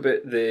talk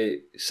about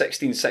the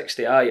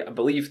 1660i, I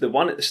believe the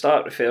one at the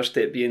start refers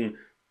to it being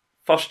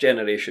first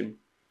generation.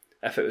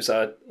 If it was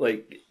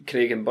like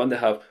Craig and Bundy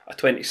have a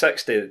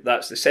 2060,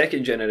 that's the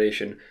second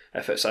generation.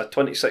 If it's a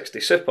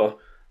 2060 Super,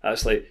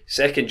 that's like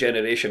second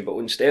generation but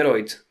on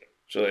steroids.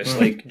 So it's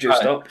like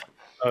juiced up.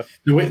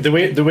 The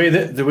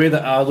way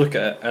that I look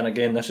at it, and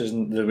again, this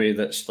isn't the way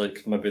that's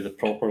like maybe the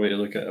proper way to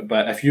look at it,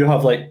 but if you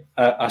have like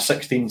a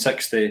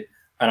 1660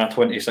 and a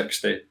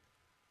 2060,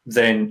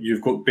 then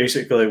you've got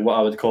basically what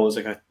I would call is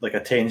like a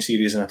 10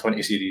 series and a 20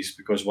 series,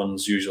 because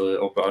one's usually,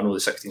 but I know the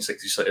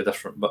 1660 is slightly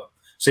different, but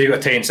say you've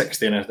got a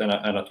 1060 and a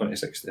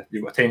 2060,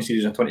 you've got a 10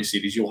 series and a 20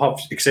 series, you'll have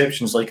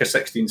exceptions like a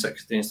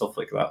 1660 and stuff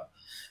like that,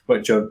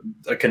 which are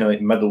kind of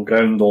like middle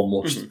ground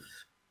almost. Mm-hmm.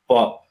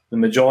 But the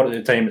majority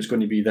of the time it's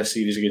going to be this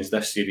series against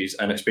this series,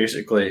 and it's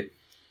basically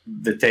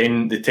the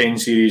 10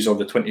 series or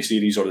the 20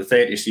 series or the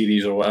 30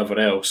 series or whatever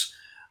else.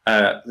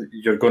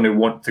 You're going to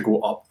want to go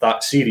up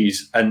that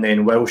series, and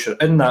then whilst you're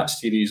in that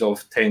series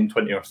of 10,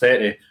 20 or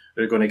 30,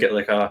 you're going to get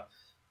like a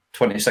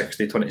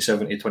 2060,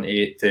 2070,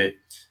 2080, a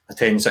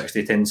 1060,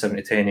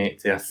 1070,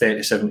 1080, a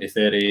 3070,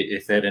 3080,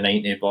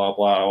 3090, blah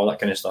blah, all that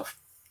kind of stuff.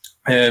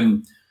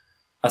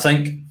 I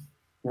think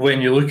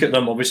when you look at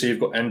them, obviously you've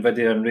got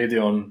NVIDIA and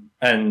Radeon,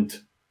 and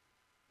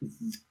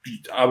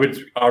I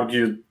would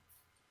argue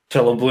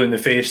till I'm blue in the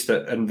face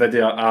that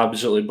NVIDIA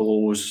absolutely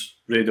blows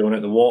Radeon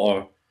out the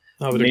water.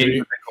 I would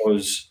agree.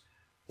 Because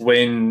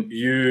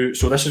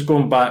so this is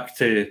going back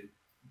to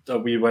a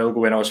wee while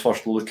ago when I was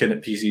first looking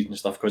at PCs and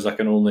stuff, because I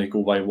can only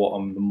go by what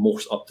I'm the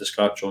most up to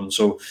scratch on.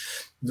 So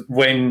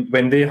when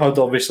they had,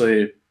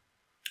 obviously,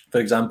 for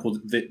example,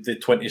 the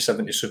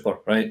 2070 Super,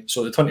 right?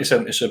 So the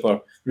 2070 Super,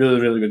 really,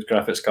 really good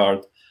graphics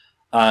card.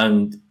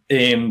 And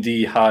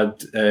AMD had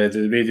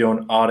the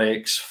Radeon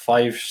RX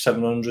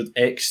 5700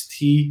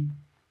 XT,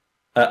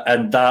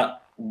 and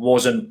that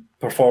wasn't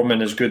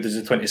performing as good as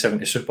the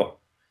 2070 Super.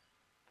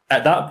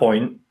 At that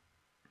point,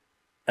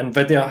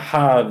 NVIDIA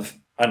had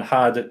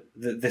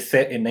the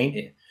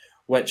 3090,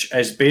 which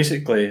is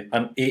basically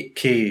an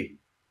 8K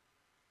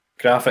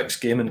graphics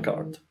gaming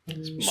card.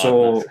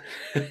 So,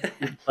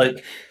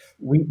 like,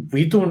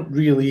 we don't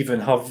really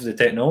even have the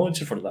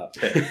technology for that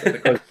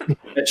because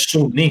it's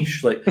so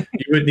niche. Like,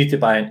 you would need to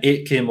buy an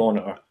 8K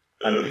monitor,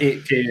 an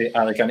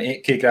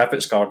 8K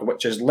graphics card,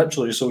 which is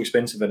literally so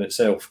expensive in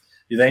itself.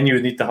 Then you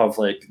would need to have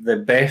like the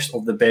best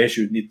of the best.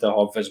 You'd need to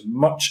have as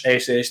much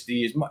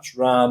SSD, as much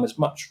RAM, as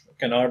much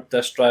fucking hard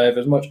disk drive,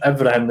 as much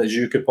everything that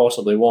you could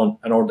possibly want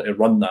in order to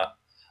run that,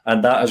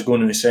 and that is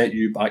going to set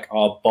you back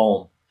a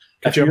bomb.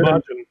 Could you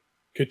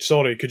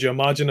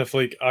imagine if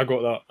like I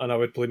got that and I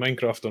would play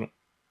Minecraft on it?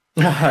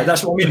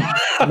 That's what I mean.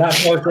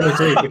 That's what I was going to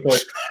say,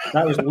 because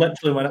that was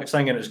literally my next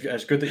thing, and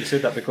it's good that you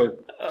said that, because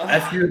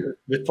if you're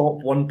the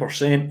top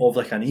 1% of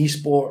like an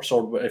esports,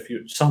 or if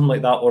you're something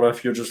like that, or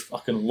if you're just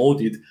fucking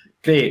loaded,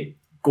 great,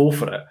 go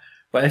for it.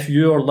 But if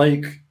you are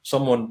like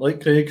someone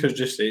like Craig has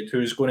just said,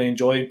 who's going to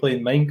enjoy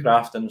playing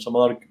Minecraft and some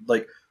other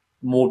like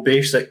more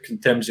basic in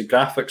terms of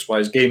graphics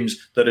wise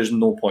games, there is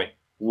no point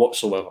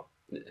whatsoever.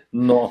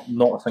 Not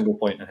a single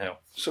point in hell.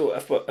 So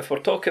if we're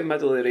talking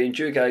middle of the range,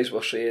 you guys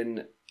were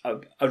saying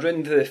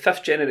around the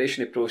 5th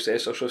generation of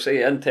processor, so say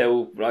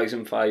Intel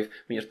Ryzen 5,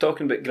 when you're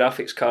talking about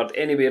graphics card,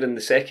 anywhere in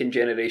the 2nd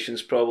generation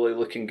is probably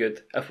looking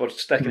good if we're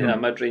sticking in a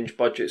mid-range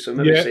budget. So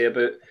maybe say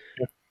about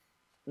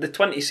the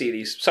 20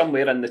 series,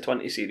 somewhere in the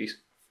 20 series.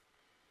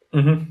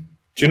 Do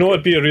you know what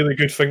would be a really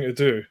good thing to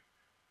do?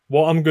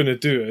 What I'm going to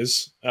do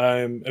is,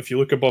 if you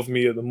look above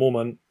me at the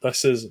moment,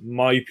 this is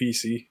my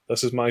PC,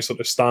 this is my sort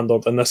of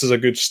standard, and this is a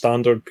good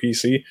standard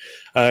PC.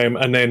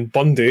 And then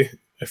Bundy,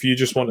 if you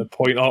just want to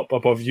point up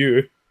above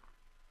you,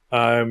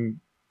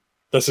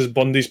 this is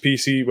Bundy's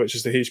PC, which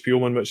is the HP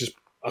Omen, which is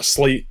a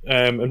slight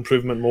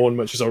improvement on,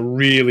 which is a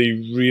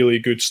really, really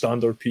good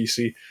standard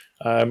PC.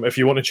 If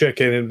you want to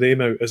check any of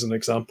them out as an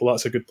example,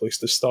 that's a good place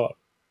to start.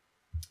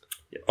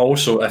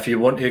 Also, if you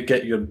want to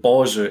get your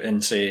balls out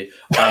and say,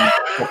 I'm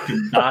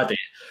fucking daddy,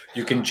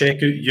 you can check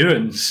out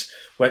Ewan's,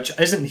 which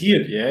isn't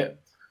here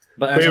yet,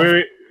 but it's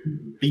a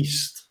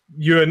beast.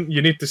 You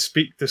need to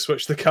speak to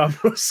switch the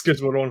cameras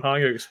because we're on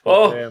Hangouts.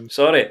 But,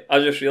 sorry, I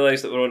just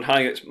realised that we're on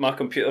Hangouts. My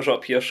computer's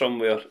up here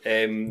somewhere.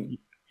 You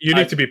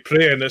need to be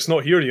praying, it's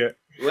not here yet.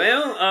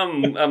 Well,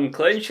 I'm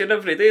clenching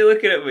every day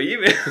looking at my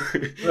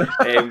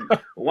email.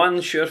 One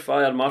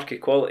surefire mark of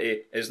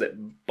quality is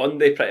that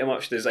Bundy pretty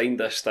much designed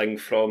this thing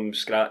from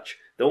scratch.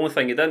 The only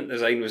thing he didn't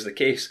design was the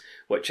case,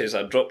 which is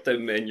a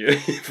drop-down menu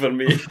for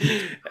me.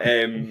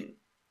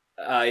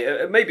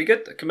 It might be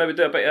good. I can maybe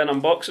do a bit of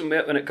an unboxing with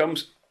it when it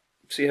comes.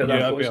 See how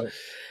that goes.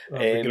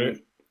 That'd be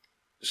great.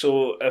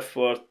 So if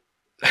we're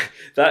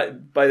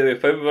that, by the way,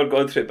 when we were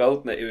going through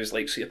building it, it was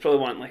like, so you probably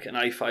want like an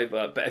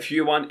i5, but if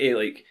you want to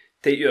like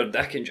take your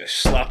dick and just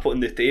slap it on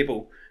the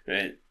table,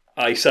 right,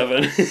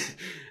 i7.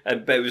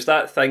 But it was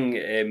that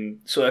thing.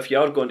 So if you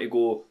are going to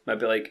go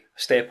maybe like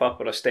a step up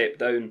or a step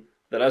down,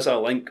 there is a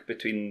link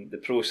between the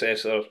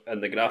processor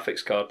and the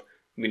graphics card,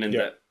 meaning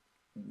that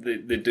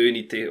they do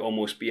need to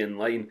almost be in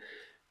line.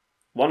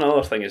 One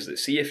other thing is that,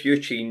 see if you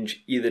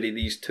change either of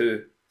these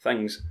two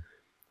things,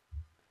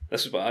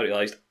 this is what I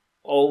realised,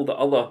 all the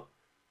other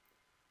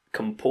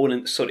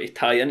components sort of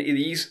tie into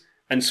these,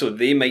 and so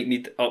they might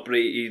need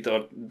uprated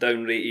or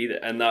downrated,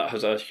 and that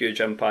has a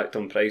huge impact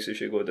on price as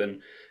you go down.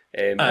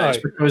 It's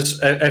because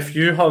if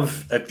you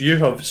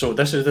have, so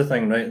this is the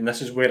thing, right, and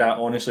this is where I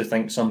honestly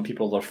think some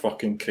people are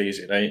fucking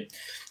crazy, right?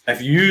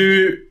 If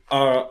you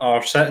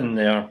are sitting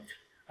there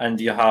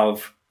and you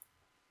have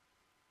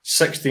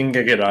 16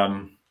 gig of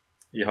RAM,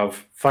 you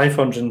have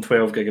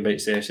 512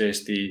 gigabytes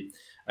SSD,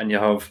 and you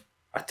have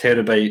a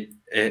terabyte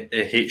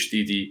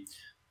HDD.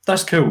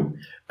 That's cool.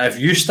 If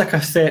you stick a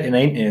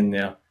 3090 in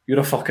there,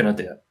 you're a fucking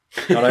idiot.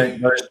 All right,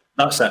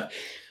 that's it.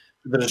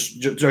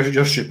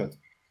 You're stupid,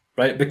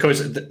 right?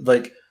 Because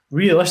like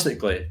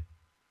realistically,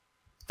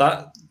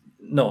 it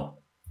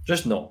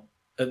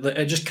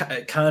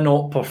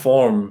cannot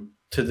perform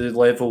to the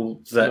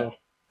level that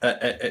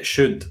it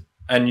should.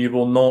 And you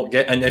will not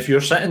get. And if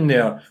you're sitting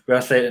there with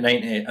a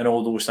 3090 and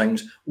all those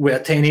things with a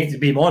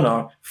 1080p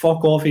monitor,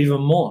 fuck off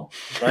even more,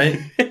 right?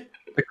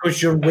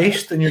 Because you're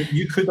wasting.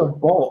 You could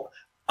have bought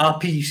a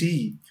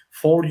PC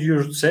for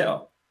your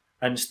setup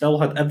and still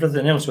had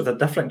everything else with a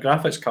different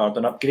graphics card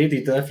and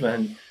upgraded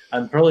everything,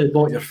 and probably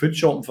bought your food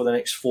shopping for the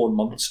next 4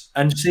 months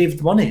and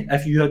saved money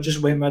if you had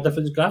just went with a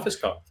different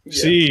graphics card.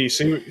 Yeah.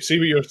 See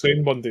what you're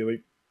saying, Bundy.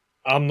 Like,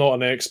 I'm not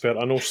an expert.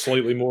 I know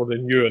slightly more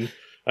than you,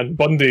 and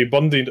Bundy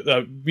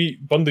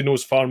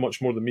knows far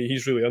much more than me.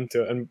 He's really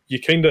into it, and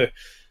you kind of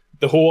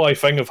the whole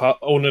thing of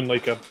owning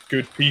like a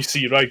good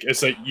PC rig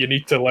is like you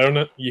need to learn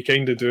it. You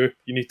kind of do.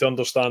 You need to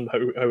understand how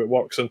it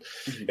works. And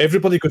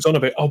everybody goes on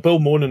about, Bill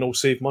moaning will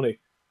save money.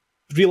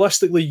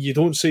 Realistically, you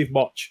don't save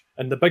much.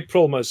 And the big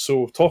problem is,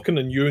 so talking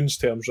in Ewan's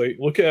terms, right?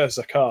 Look at it as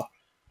a car.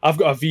 I've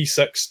got a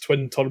V6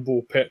 twin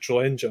turbo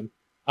petrol engine.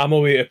 I'm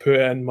away to put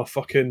in my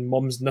fucking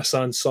mum's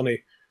Nissan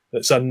Sunny.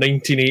 That's a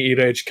 1980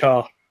 reg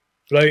car,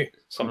 right?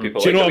 Some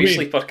people do you like know a wee what I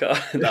mean? sleeper car.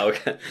 No,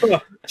 okay.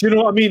 Do you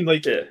know what I mean?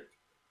 Like, Yeah.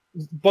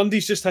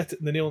 Bundy's just hit it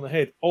in the nail on the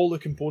head. All the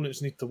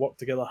components need to work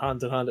together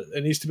hand in hand.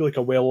 It needs to be like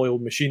a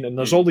well-oiled machine. And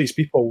there's all these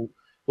people,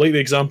 like the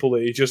example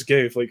that he just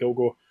gave, like, I'll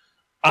go,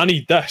 I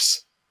need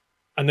this,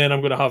 and then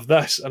I'm going to have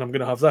this, and I'm going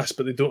to have this,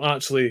 but they don't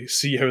actually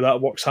see how that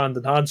works hand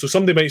in hand. So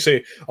somebody might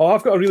say,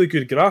 I've got a really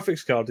good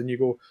graphics card, and you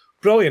go,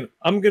 brilliant,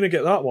 I'm going to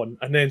get that one.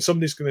 And then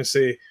somebody's going to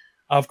say,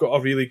 I've got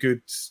a really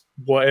good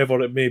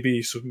whatever it may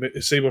be. So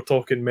say we're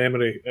talking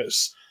memory,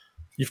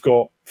 you've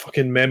got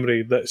fucking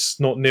memory that's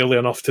not nearly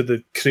enough to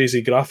the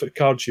crazy graphic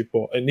cards you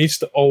bought. It needs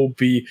to all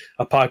be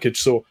a package.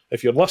 So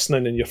if you're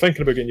listening and you're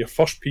thinking about getting your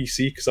first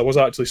PC, because I was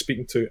actually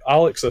speaking to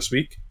Alex this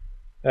week,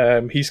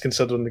 he's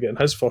considering getting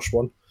his first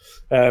one.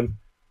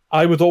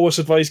 I would always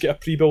advise get a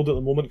pre-build at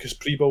the moment, because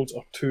pre-builds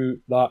are to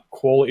that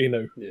quality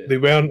now. Yeah. They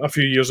weren't a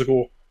few years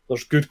ago.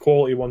 There's good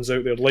quality ones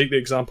out there, like the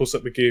examples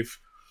that we gave.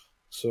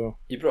 So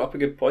You brought up a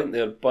good point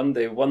there,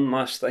 Bundy. One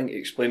last thing to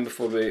explain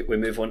before we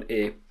move on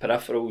to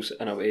peripherals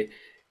in a way.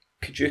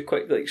 Could you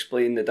quickly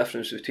explain the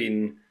difference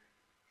between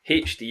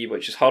HD,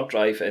 which is hard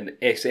drive, and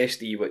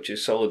SSD, which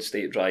is solid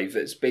state drive?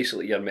 It's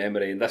basically your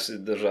memory, and there's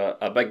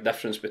a big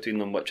difference between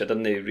them, which I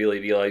didn't really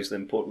realise the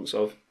importance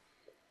of.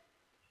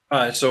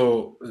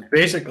 So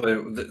basically,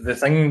 the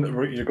thing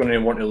that you're going to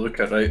want to look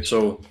at, right?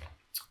 So,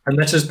 and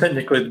this is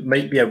technically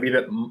might be a wee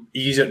bit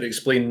easier to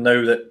explain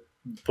now that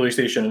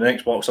PlayStation and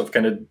Xbox have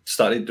kind of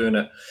started doing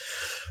it.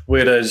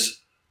 Whereas,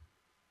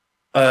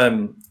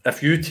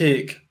 if you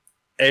take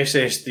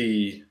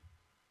SSD,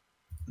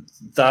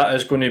 that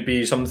is going to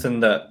be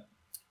something that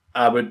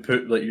I would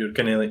put like your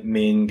kind of like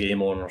main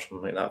game on or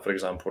something like that, for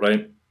example,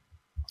 right?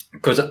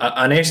 Because an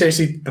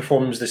SSD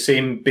performs the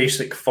same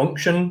basic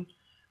function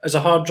as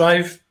a hard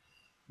drive,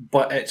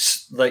 but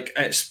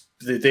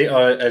the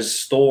data is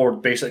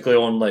stored basically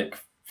on like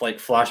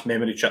flash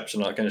memory chips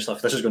and that kind of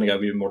stuff. This is going to get a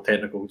bit more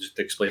technical just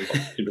to explain.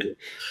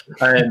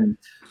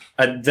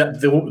 And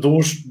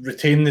those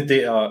retain the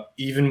data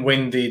even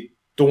when they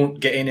don't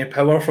get any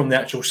power from the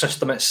actual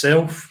system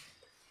itself.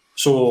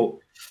 So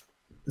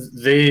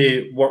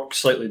they work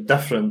slightly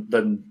different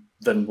than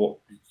what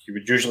you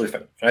would usually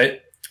think,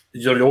 right?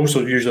 They're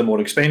also usually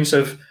more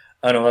expensive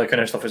and all that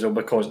kind of stuff as well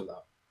because of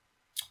that.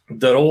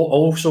 They're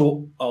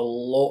also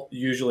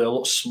usually a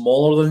lot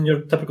smaller than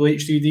your typical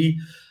HDD.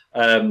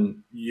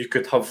 You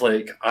could have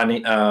like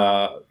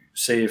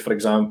say for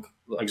example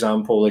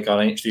like an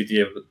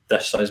HDD of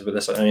this size with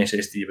this, an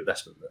SSD with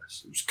this.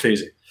 It was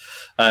crazy.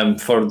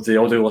 For the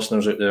audio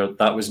listeners out there,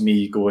 that was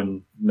me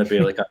going maybe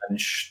like an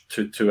inch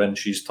to 2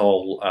 inches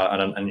tall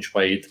and an inch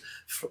wide,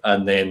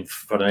 and then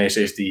for an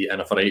SSD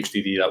and for an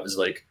HDD that was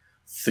like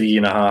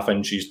 3.5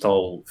 inches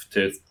tall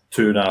to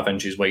 2.5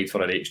 inches wide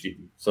for an HDD.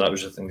 So that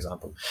was just an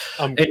example.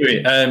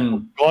 Anyway,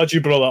 glad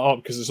you brought that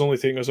up, because it's only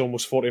taking us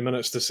almost 40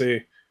 minutes to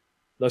say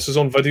this is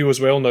on video as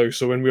well now.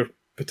 So when we're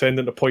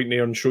pretending to point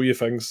there and show you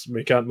things,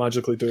 we can't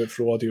magically do it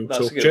through audio. That's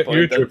so a good check point.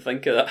 YouTube. Didn't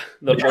think of that.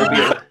 There will be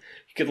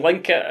you could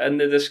link it in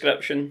the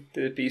description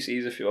to the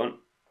PCs if you want.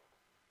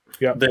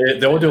 Yeah,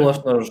 the audio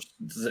listeners,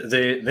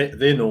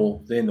 they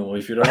know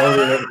if you're an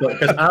audio,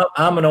 because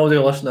I'm an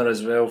audio listener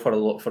as well for a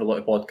lot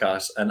of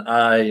podcasts, and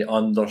I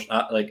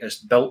understand, like, it's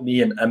built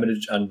me an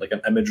image and like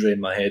an imagery in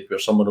my head where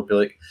someone will be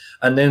like,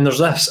 and then there's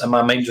this, and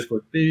my mind just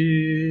goes,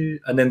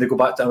 and then they go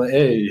back to, I'm like,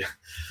 hey,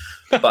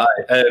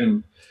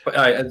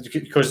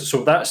 because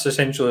so that's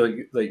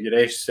essentially like your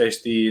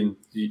SSD, and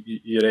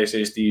your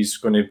SSD is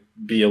going to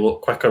be a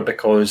lot quicker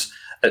because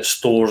it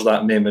stores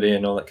that memory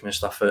and all that kind of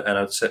stuff in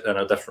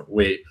a different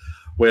way.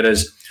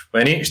 Whereas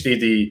when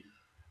HDD,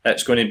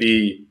 it's going to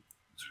be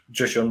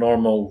just your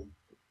normal,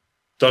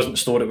 doesn't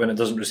store it when it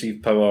doesn't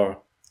receive power,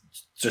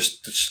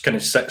 just kind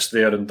of sits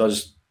there and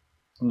does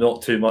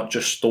not too much,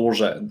 just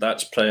stores it. And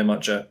that's pretty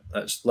much it.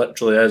 It's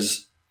literally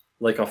is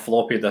like a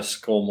floppy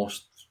disk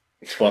almost,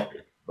 but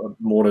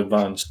more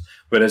advanced.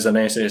 Whereas an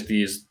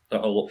SSD is a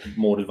lot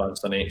more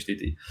advanced than an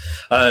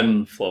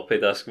HDD. Floppy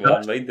disk,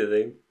 man, mind the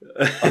name.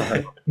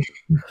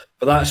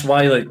 But that's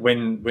why, like,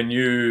 when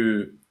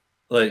you,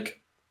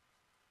 like,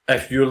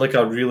 if you're like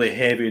a really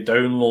heavy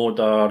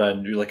downloader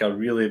and you're like a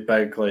really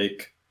big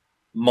like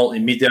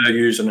multimedia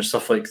user and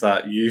stuff like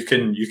that, you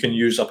can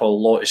use up a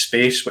lot of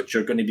space, which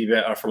are going to be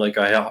better for like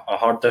a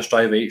hard disk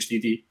drive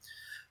HDD.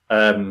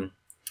 And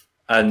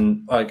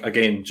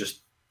again,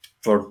 just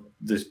for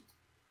the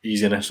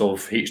easiness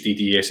of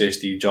HDD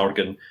SSD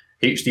jargon,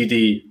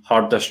 HDD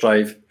hard disk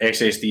drive,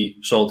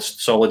 SSD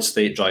solid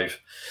state drive.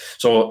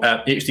 So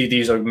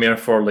HDDs are more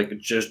for like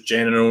just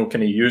general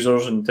kind of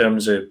users in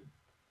terms of,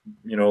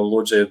 you know,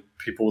 loads of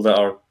people that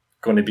are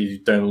going to be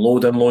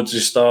downloading loads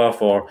of stuff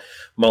or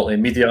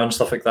multimedia and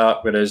stuff like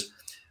that. Whereas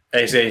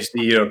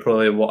SSD are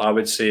probably what I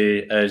would say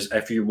is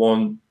if you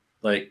want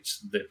like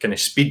the kind of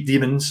speed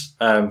demons,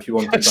 if you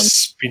want to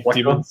Speed quicker,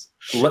 demons.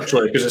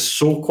 literally because it's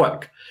so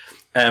quick.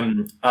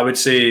 I would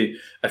say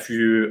if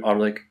you are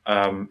like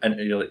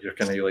into your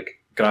kind of like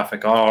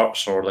graphic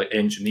arts or like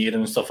engineering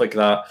and stuff like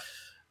that,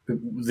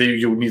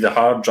 you'll need a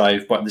hard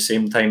drive, but at the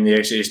same time the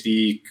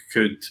SSD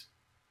could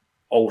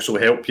also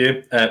help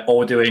you.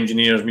 Audio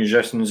engineers,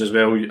 musicians as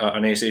well,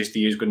 an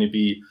SSD is going to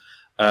be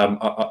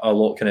a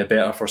lot kind of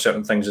better for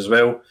certain things as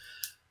well.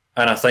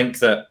 And I think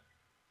that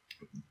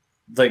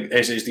like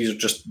SSDs are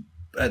just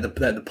at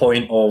the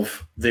point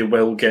of they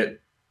will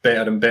get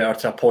better and better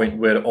to a point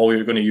where all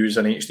you're going to use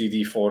an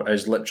HDD for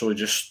is literally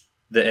just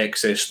the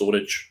excess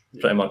storage,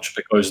 pretty much,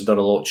 because they're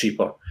a lot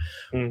cheaper.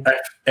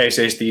 If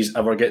SSDs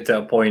ever get to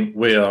a point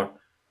where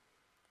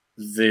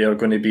they are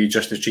going to be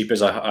just as cheap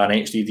as an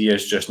HDD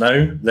is just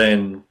now,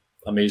 then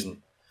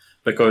amazing.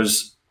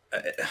 Because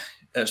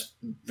it's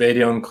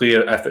very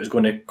unclear if it's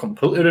going to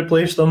completely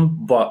replace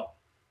them, but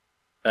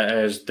it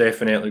is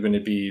definitely going to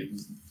be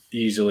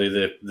easily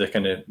the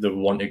kind of the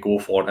one to go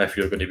for if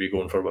you're going to be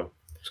going for one.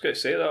 I was going to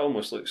say that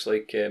almost looks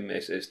like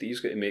SSD's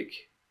going to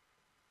make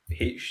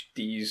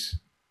HDs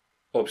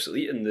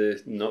obsolete in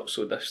the not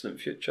so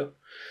distant future.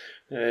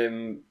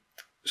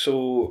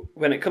 So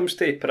when it comes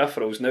to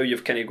peripherals, now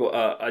you've kind of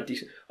got a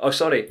decent. Oh,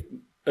 sorry,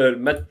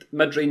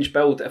 mid-range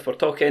build. If we're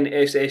talking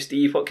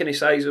SSD, what kind of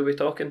size are we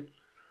talking?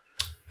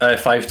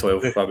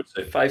 512, I would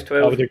say.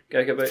 512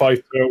 gigabit.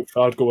 512,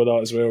 I'd go with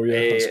that as well.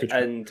 Yeah, that's good.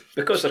 And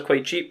because they're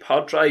quite cheap,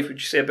 hard drive,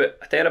 would you say about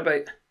a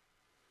terabyte?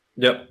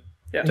 Yep.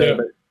 Yeah.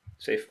 Terabyte.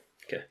 Safe.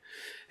 Okay.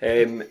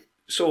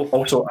 So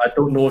also, I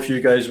don't know if you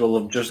guys will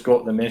have just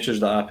got the message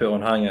that I put on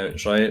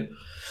Hangouts, right?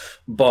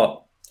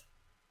 But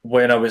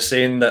when I was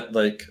saying that,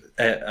 like,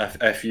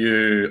 if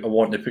you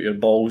want to put your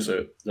balls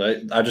out,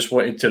 right, I just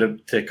wanted to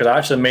because I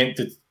actually meant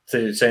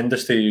to send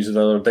this to you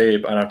the other day,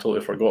 and I totally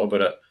forgot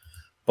about it.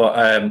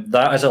 But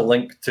that is a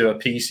link to a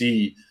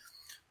PC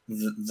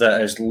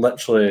that is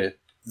literally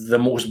the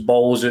most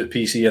balls out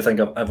PC I think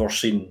I've ever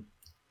seen,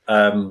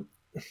 and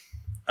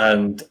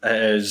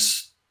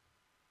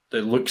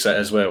it looks it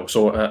as well.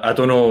 So I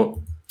don't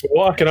know.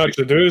 What I can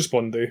actually do is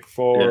Bundy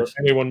for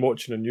anyone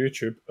watching on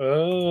YouTube.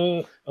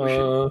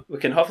 We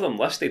can have them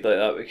listed like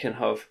that. We can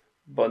have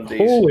Bundy's,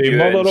 Holy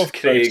Ewan's, mother of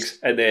Craig's,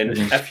 and then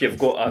if you've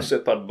got a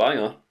super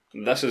banger,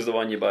 this is the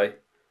one you buy.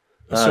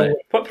 So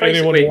what price?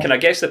 Wait, can I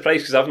guess the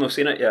price? Because I've not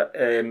seen it yet.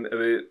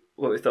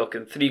 What are we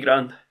talking?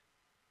 $3,000?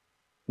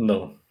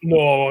 No.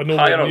 No,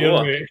 Higher nowhere or near,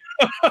 lower? mate.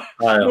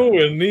 Higher.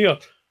 Nowhere near.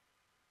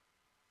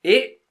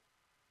 8?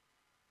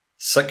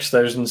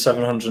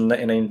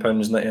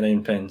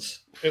 £6,799.99.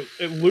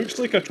 It looks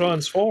like a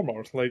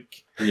transformer.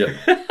 Like, Yeah.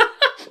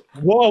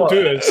 what I'll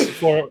do is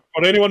for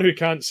anyone who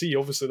can't see,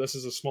 obviously this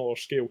is a smaller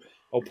scale.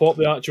 I'll pop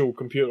the actual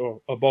computer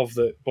above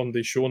that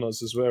Bundy's shown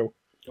us as well.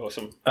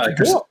 Awesome.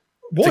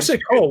 What's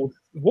it called?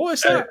 What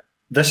is that?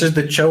 This is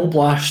the Chill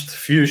Blast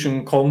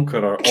Fusion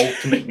Conqueror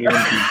Ultimate Game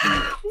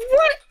PC.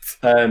 What?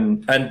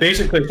 And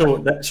basically,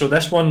 so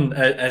this one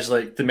is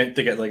like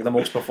to get like the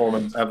most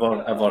performance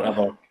ever.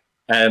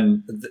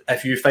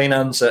 If you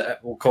finance it, it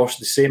will cost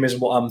the same as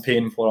what I'm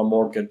paying for a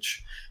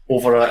mortgage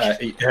over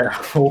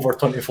over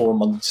 24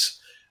 months.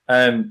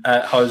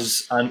 It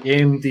has an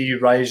AMD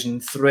Ryzen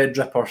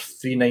Threadripper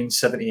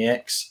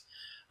 3970X.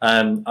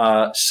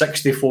 A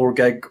 64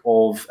 gig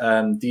of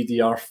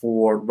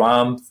DDR4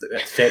 RAM,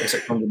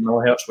 3600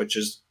 megahertz, which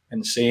is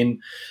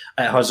insane.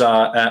 It has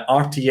a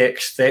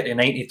RTX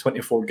 3090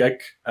 24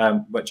 gig,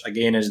 which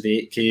again is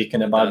the 8K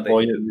kind of bad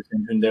boy that we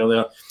mentioned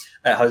earlier.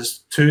 It has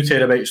 2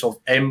 terabytes of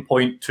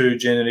M.2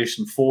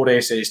 Generation 4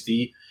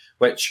 SSD,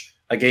 which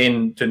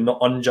again, to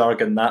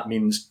unjargon, that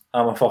means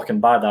I'm a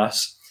fucking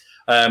badass.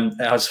 It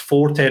has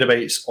 4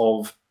 terabytes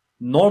of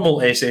normal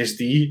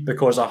SSD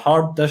because a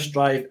hard disk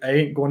drive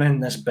ain't going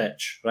in this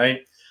bitch, right?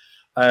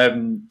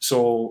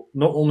 So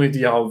not only do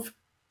you have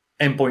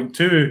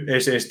M.2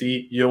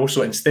 SSD, you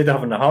also, instead of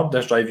having a hard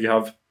disk drive, you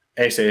have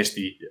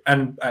SSD.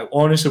 And it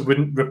honestly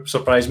wouldn't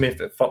surprise me if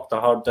it fucked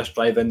a hard disk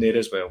drive in there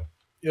as well.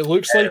 It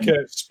looks like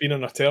it's been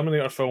in a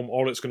Terminator film,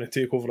 or it's going to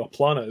take over a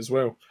planet as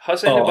well.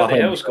 Has anybody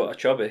else got a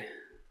chubby?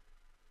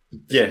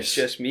 Yes. It's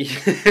just me.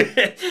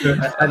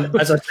 And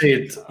as I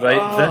said,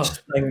 right, this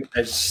thing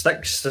is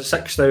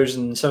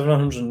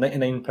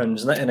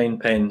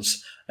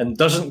 £6,799.99 and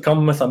doesn't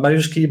come with a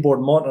mouse, keyboard,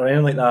 monitor, or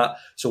anything like that.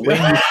 So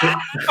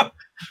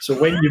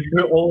when you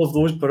put all of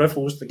those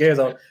peripherals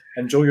together,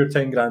 enjoy your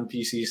 $10,000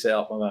 PC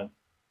setup, my man.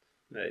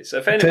 Right, so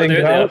if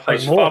anybody out there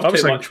has far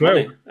too much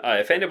money,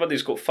 if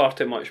anybody's got far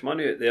too much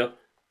money out there,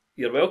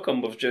 you're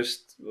welcome. We've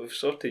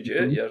sorted you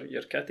out.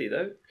 You're kitted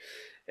out.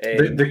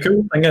 The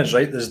cool thing is,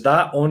 right, is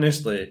that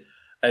honestly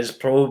is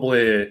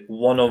probably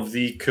one of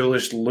the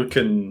coolest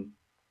looking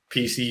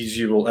PCs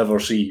you will ever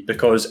see,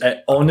 because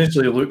it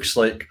honestly looks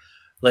like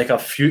a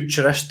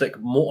futuristic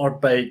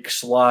motorbike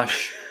 /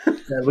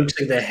 it looks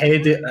like the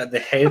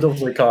head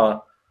of like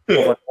an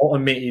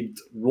automated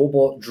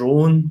robot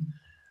drone.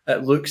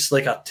 It looks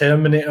like a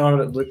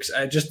Terminator.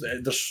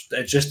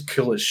 It's just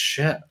cool as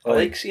shit. I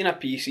like seeing a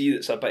PC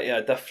that's a bit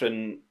of a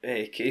different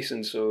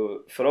casing.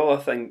 So for all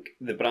I think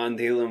the brand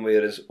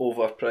Alienware is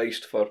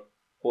overpriced for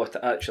what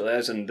it actually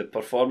is and the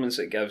performance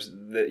it gives,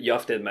 you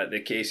have to admit the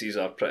cases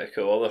are pretty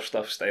cool. All their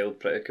stuff's styled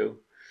pretty cool.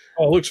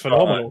 Oh, it looks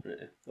phenomenal.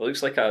 It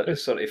looks like a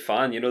sort of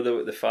fan,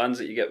 the fans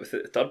that you get with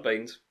the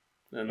turbines.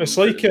 And It's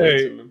like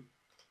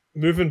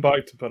moving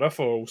back to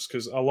peripherals,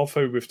 because I love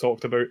how we've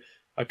talked about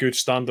a good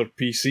standard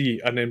PC,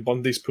 and then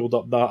Bundy's pulled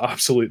up that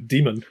absolute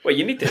demon. Well,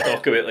 you need to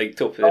talk about like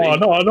top of the range.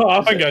 No,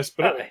 I think it's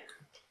but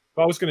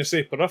I was going to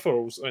say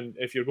peripherals, and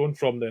if you're going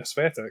from the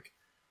aesthetic,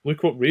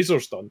 look what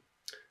Razer's done.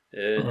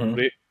 Yeah.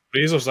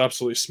 Razer's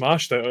absolutely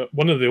smashed it.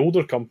 One of the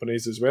older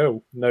companies as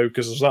well now,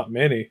 because there's that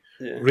many.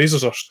 Yeah.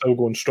 Razers are still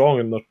going strong,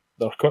 and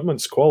their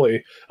equipment's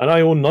quality, and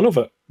I own none of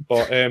it.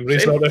 But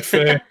Razer, if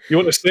you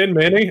want to send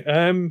many,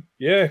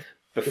 yeah.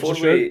 Before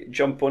we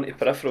jump onto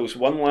peripherals,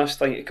 one last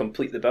thing to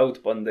complete the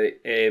build, Bundy.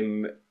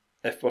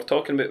 If we're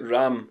talking about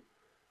RAM,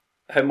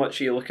 how much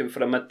are you looking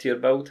for a mid-tier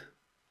build?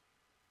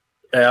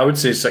 I would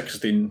say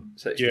 16.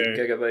 16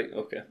 gigabyte,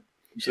 okay.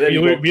 So there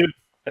you go.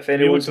 If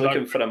anyone's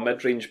looking for a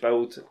mid-range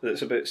build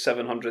that's about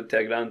 700 to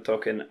a grand,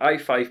 talking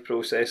i5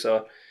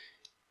 processor,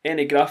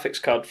 any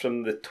graphics card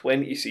from the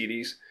 20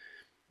 series,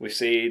 we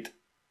said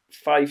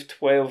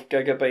 512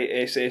 gigabyte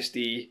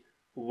SSD,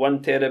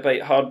 1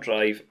 terabyte hard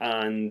drive,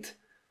 and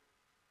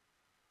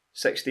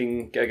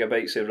 16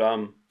 gigabytes of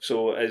RAM.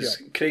 So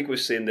as Craig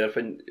was saying there,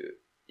 when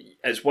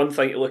it's one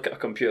thing to look at a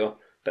computer,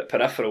 but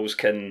peripherals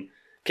can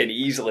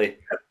easily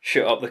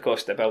shoot up the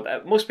cost to build.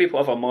 Most people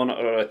have a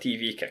monitor or a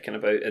TV kicking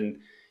about and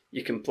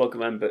you can plug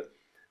them in, but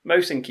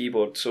mouse and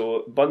keyboard.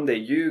 So Bundy,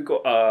 you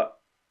got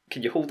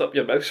can you hold up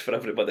your mouse for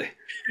everybody?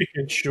 You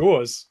can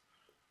show us.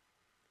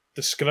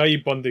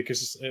 Describe Bundy,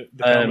 because the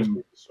camera's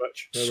going to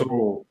switch.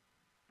 So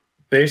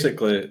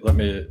basically, let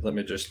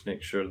me just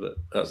make sure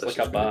that's like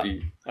a bat.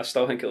 I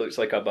still think it looks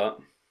like a bat.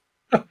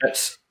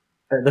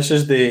 This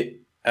is the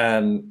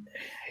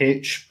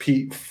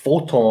HP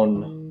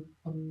Photon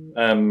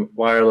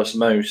wireless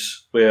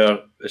mouse, where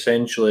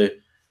essentially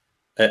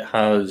it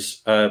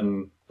has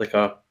like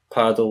a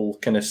paddle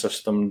kind of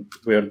system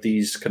where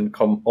these can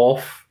come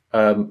off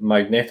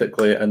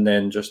magnetically and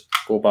then just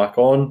go back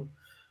on.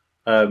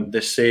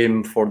 The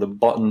same for the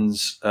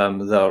buttons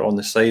that are on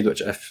the side,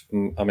 which if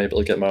I'm able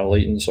to get my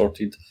lighting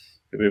sorted,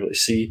 you'll be able to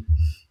see.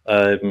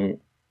 You'll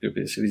be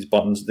able to see these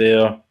buttons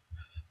there.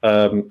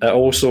 It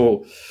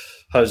also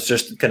has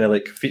just kind of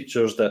like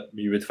features that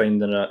you would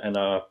find in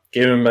a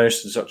gaming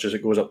mouse, such as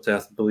it goes up to,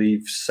 I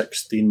believe,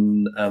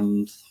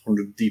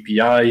 1600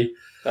 DPI.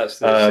 That's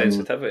the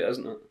sensitivity,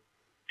 isn't it?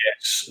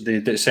 Yes,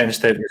 the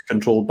sensitivity is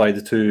controlled by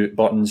the two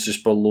buttons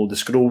just below the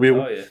scroll wheel.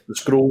 Oh, yeah. The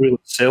scroll wheel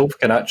itself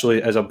can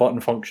actually, as a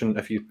button function,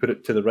 if you put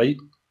it to the right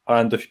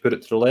and if you put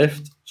it to the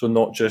left, so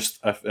not just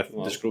if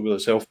the scroll wheel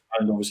itself,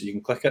 and obviously you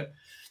can click it.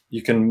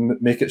 You can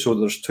make it so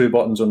that there's two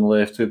buttons on the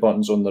left, two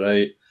buttons on the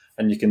right,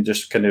 and you can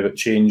just kind of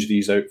change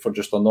these out for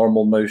just a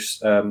normal mouse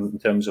in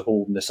terms of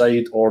holding the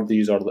side, or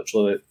these are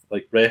literally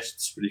like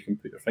rests where you can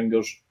put your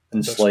fingers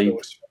and slide.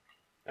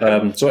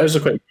 So it is a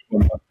quite good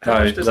one.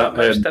 How much does that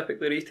mouse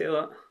typically retail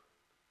at?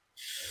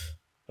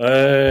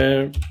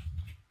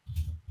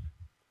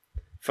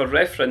 For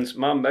reference,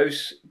 my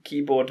mouse,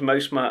 keyboard,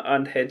 mouse mat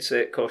and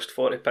headset cost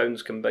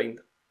 £40 combined.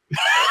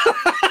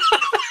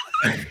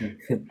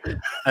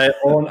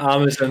 On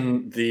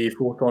Amazon, the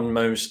Photon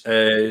mouse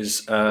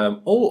is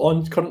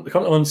currently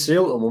on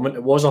sale at the moment.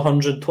 It was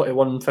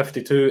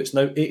 £121.52. It's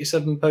now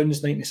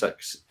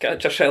 £87.96.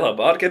 Get yourself a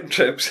bargain,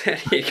 Trips. There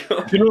you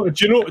go. Do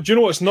you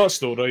know what's nuts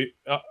though, right?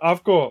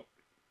 I've got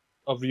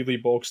a really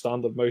bog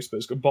standard mouse, but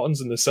it's got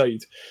buttons on the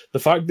side. The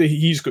fact that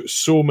he's got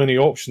so many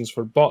options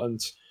for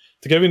buttons.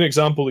 To give you an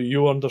example that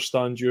you'll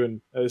understand,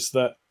 Ewan, is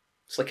that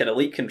it's like an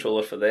Elite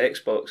controller for the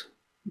Xbox.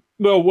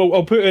 Well,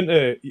 I'll put it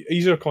into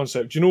easier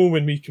concept. Do you know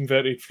when we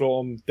converted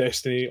from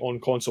Destiny on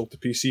console to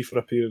PC for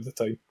a period of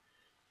time?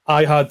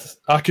 I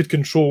could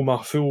control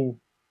my full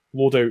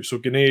loadout, so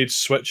grenades,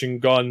 switching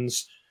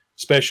guns,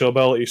 special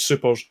abilities,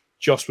 supers,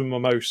 just with my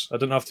mouse. I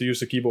didn't have to use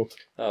the keyboard.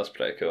 That was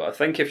pretty cool. I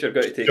think if you're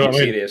going to take it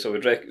serious,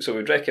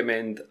 we'd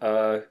recommend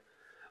a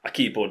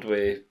keyboard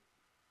with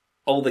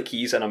all the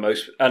keys and a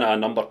mouse and a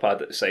number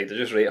pad at the side. I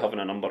just rate having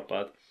a number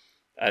pad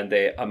and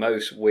a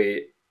mouse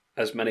with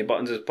as many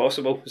buttons as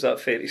possible. Is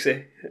that fair to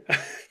say?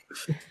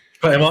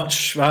 Pretty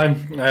much,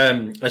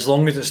 man. As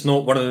long as it's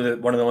not one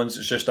of the ones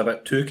that's just a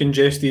bit too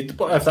congested.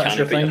 But if that's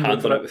your thing, your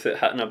hand on it without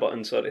hitting a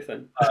button, sort of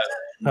thing.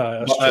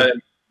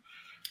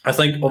 I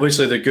think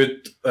obviously the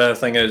good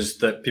thing is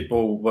that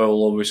people will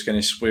always kind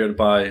of swear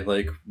by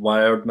like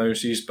wired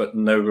mouses, but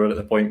now we're at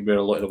the point where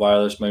a lot of the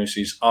wireless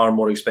mouses are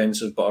more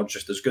expensive, but are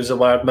just as good as a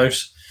wired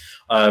mouse.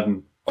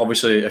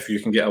 Obviously, if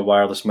you can get a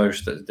wireless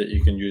mouse that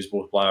you can use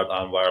both wired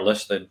and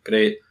wireless, then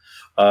great.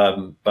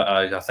 But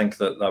I think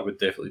that would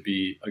definitely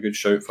be a good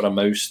shout for a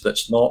mouse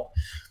that's not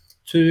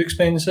too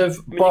expensive.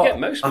 I mean, you get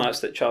mouse mats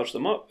that charge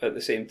them up at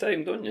the same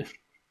time, don't you?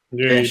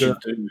 Yeah, yes, you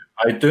do.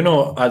 I do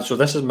not. So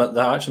this is that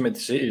I actually meant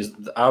to say is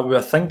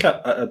I think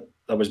at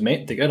I was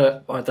meant to get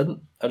it, but I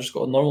didn't. I just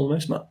got a normal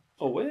mouse mat.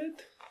 Oh, wait.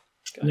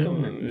 Yeah.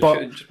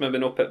 But just maybe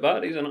not put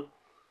batteries in it.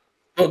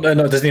 Oh, no, it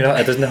doesn't.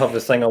 It doesn't have the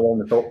thing along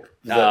the top.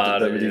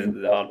 That would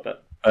even, the hard bit.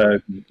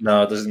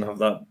 no, it doesn't have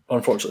that,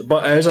 unfortunately.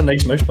 But it is a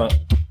nice mouse mat.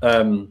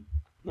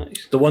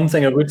 Nice. The one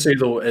thing I would say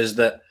though is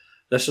that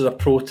this is a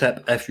pro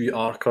tip if you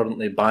are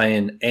currently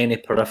buying any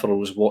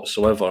peripherals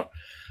whatsoever.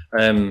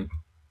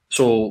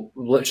 So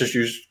let's just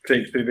use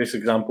Craig's previous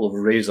example of a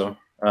Razer.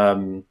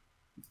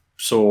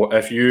 So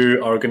if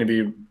you are going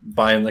to be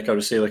buying, like I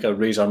would say, like a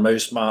Razer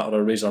mouse mat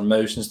or a Razer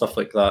mouse and stuff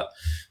like that,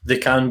 they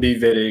can be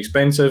very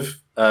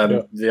expensive.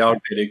 They are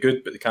very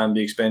good, but they can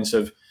be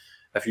expensive.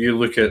 If you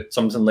look at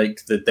something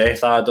like the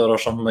Death Adder or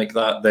something like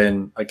that,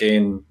 then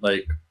again,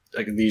 like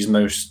these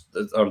mouse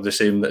are the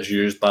same that's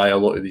used by a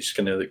lot of these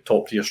kind of like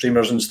top tier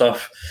streamers and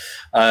stuff.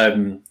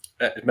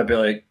 Maybe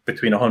like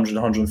between 100 and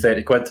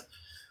 130 quid.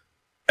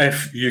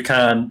 If you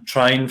can,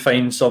 try and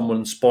find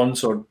someone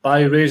sponsored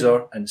by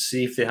Razer and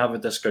see if they have a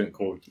discount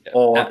code. Yeah.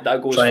 Or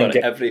that goes for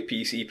every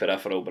PC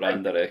peripheral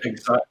brand, I reckon.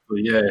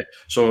 Exactly, yeah.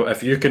 So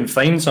if you can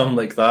find something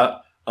like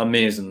that,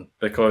 amazing,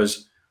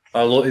 because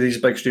a lot of these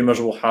big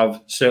streamers will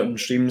have certain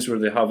streams where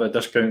they have a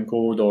discount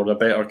code or a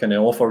better kind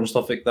of offer and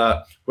stuff like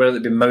that, whether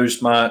it be mouse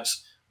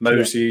mats,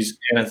 mouses,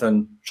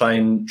 anything. Try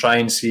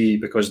and see,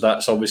 because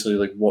that's obviously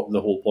like what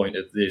the whole point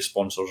of the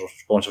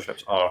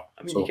sponsorships are.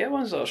 I mean, you get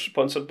ones that are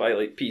sponsored by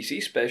like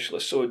PC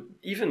specialists, so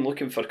even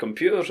looking for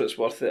computers, it's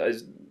worth it.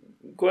 Is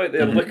go out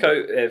there, look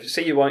out.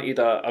 Say you wanted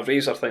a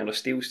Razer thing or a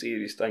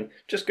SteelSeries thing,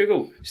 just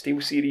Google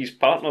SteelSeries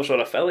partners or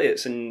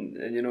affiliates, and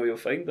you'll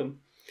find them.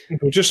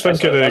 Well, just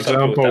think of the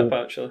example. Tip,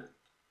 actually.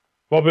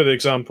 What about the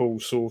example?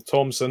 So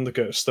Tom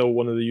Syndicate is still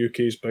one of the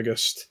UK's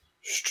biggest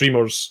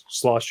streamers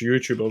 /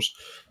 YouTubers.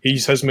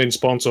 His main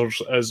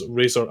sponsors is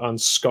Razer and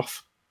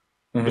Scuf,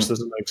 just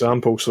as an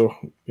example. So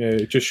yeah,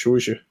 it just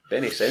shows you.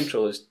 Benny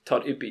Central is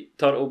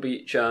Turtle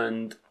Beach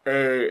and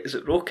is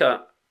it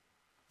Rocat?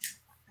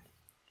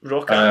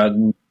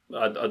 Rocat.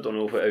 I don't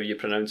know however you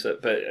pronounce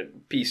it,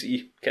 but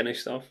PC kind of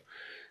stuff.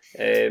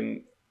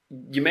 You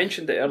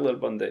mentioned it earlier,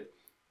 Bundy.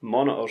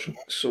 Monitors.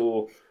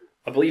 So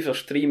I believe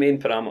there's 3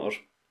 main parameters.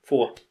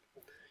 4.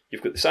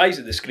 You've got the size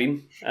of the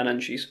screen in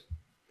inches.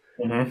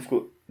 You've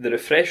got the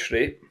refresh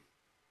rate,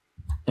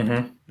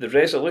 the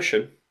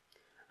resolution,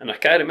 and I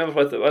can't remember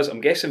what it was.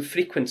 I'm guessing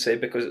frequency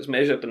because it's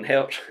measured in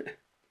hertz.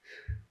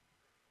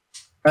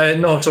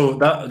 No, so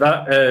that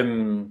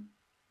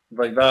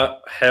like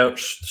that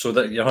hertz, so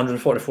that your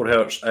 144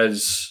 hertz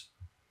is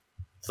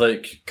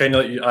like kind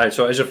of like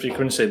so it is a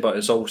frequency, but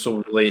it's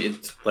also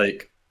related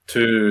like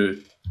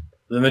to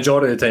the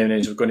majority of the time.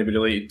 It's going to be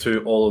related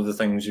to all of the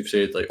things you've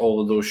said. Like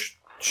all of those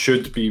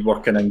should be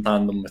working in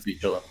tandem with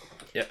each other.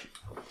 Yeah.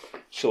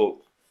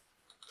 So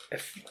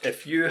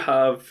if you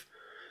have,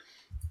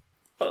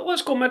 well,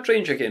 let's go mid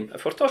range again.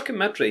 If we're talking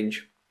mid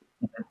range,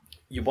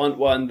 you want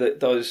one that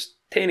does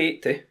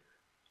 1080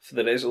 for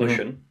the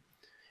resolution,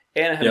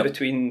 anything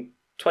between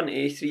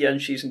 23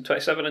 inches and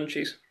 27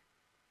 inches.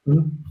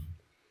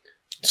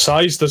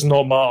 Size does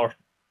not matter.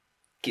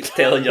 Keep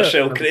telling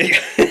yourself, Craig.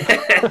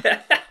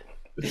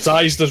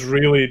 Size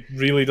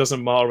really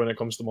doesn't matter when it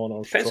comes to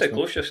monitors. Depends how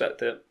close you sit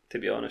to it, to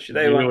be honest. You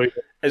want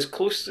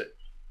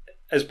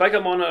as big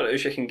a monitor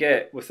as you can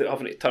get without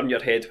having to turn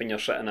your head when you're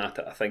sitting at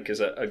it, I think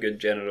is a good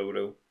general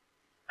rule.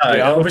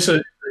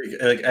 Obviously,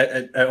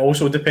 it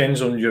also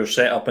depends on your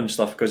setup and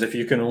stuff, because if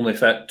you can only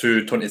fit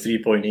 2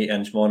 23.8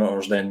 inch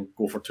monitors, then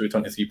go for 2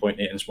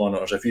 23.8 inch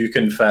monitors. If you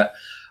can fit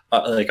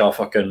like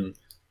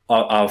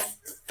a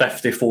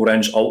 54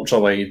 inch ultra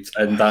wide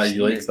and that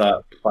you like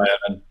that, buy it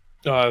in.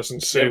 That's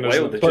insane.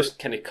 They just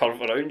kind of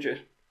curve around you.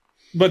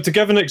 But to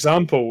give an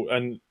example,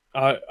 and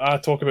I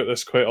talk about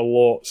this quite a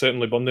lot,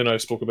 certainly Bundy and I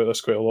spoke about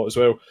this quite a lot as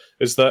well,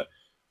 is that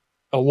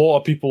a lot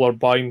of people are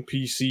buying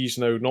PCs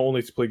now, not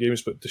only to play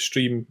games, but to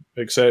stream,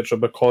 etc.,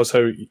 because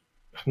how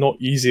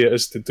not easy it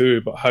is to do,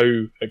 but how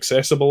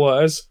accessible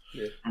it is.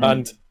 Yeah.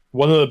 And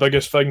one of the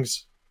biggest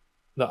things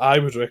that I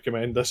would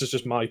recommend, this is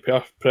just my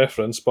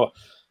preference, but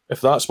if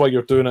that's why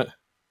you're doing it,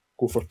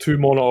 go for 2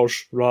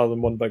 monitors rather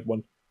than one big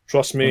one.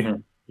 Trust me,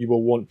 you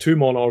will want 2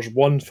 monitors.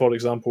 One, for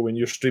example, when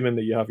you're streaming,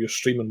 that you have your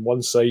stream on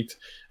one side,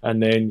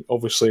 and then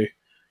obviously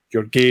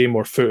your game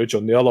or footage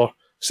on the other.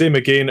 Same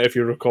again if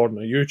you're recording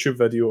a YouTube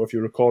video, if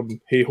you're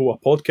recording a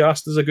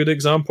podcast is a good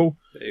example.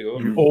 There you go.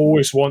 You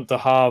always want to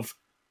have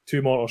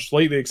 2 monitors.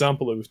 Like the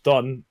example that we've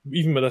done,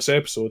 even with this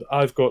episode,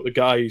 I've got the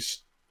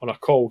guys on a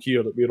call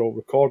here that we're all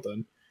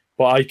recording,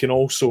 but I can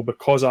also,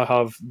 because I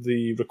have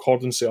the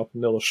recording set up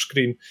on the other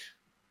screen,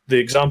 the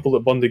example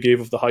that Bundy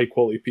gave of the high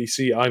quality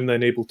PC, I'm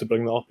then able to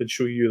bring that up and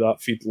show you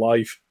that feed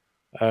live.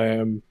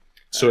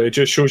 So it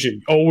just shows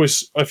you,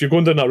 always, if you're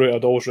going down that route,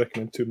 I'd always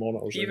recommend 2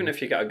 monitors. Even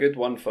if you get a good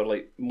one for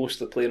like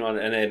mostly playing on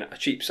it, and then a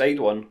cheap side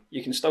one,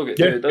 you can still get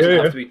 2. It doesn't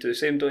have to be 2 the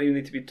same, don't even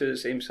need to be 2 the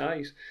same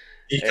size.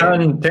 You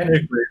can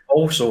technically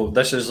also,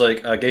 this is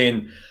like,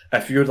 again,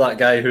 if you're that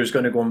guy who's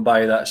going to go and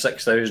buy that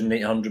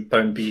 £6,800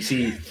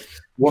 PC,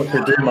 what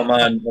to do, my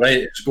man,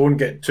 right, is go and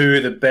get 2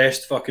 of the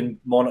best fucking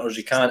monitors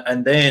you can,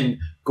 and then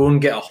go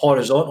and get a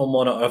horizontal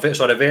monitor,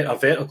 a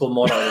vertical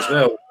monitor as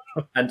well,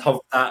 and have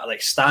that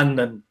like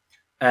standing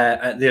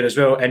there as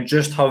well, and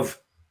just have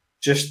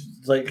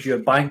like your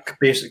bank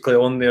basically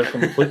on there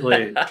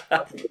completely.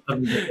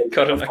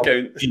 Current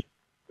account.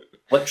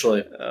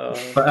 Literally.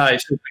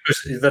 But so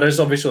because there is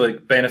obviously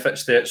like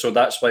benefits to it, so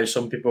that's why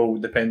some people,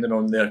 depending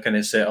on their kind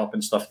of setup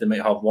and stuff, they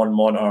might have 1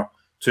 monitor,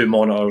 2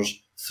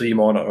 monitors, 3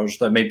 monitors.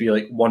 There may be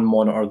like 1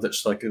 monitor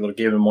that's like their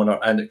gaming monitor,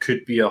 and it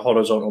could be a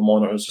horizontal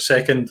monitor as a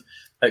second.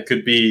 It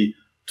could be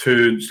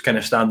 2 kind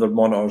of standard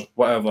monitors,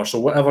 whatever. So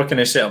whatever kind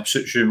of setup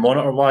suits you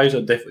monitor wise,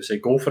 I'd definitely say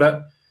go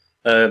for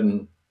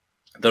it.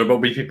 There will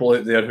be people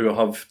out there who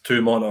have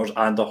 2 monitors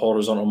and a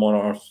horizontal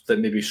monitor that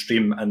maybe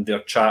stream, and their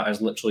chat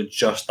is literally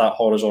just that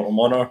horizontal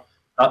monitor.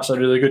 That's a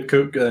really good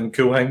cool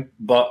thing.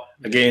 But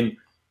again, you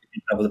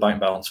need to have the bank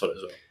balance for it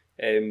as well.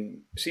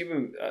 See,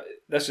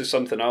 this is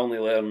something I only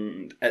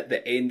learned at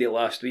the end of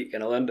last week,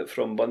 and I learned it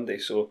from Monday.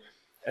 So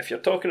if you're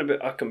talking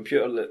about a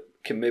computer that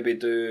can maybe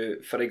do,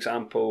 for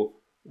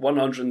example,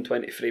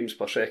 120 frames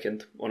per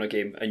second on a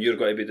game, and you're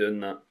going to be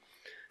doing that,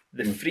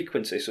 the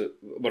frequency, so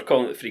we're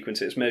calling it the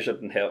frequency, it's measured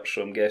in hertz,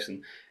 so I'm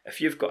guessing if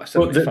you've got a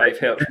 75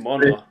 hertz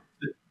monitor...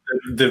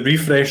 The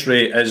refresh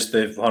rate is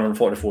the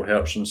 144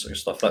 hertz and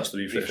stuff, that's the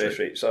refresh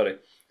rate.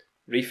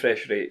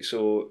 Refresh rate,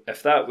 so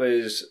if that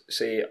was,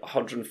 say,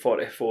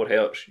 144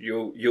 hertz,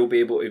 you'll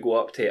be able to go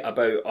up to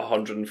about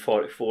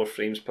 144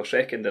 frames per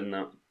second in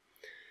that.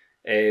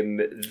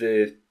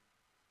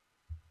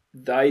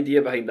 The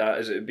idea behind that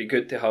is it would be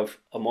good to have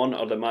a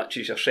monitor that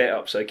matches your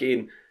setup, so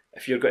again,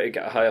 if you're going to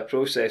get a higher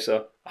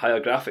processor, a higher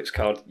graphics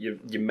card, you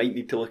might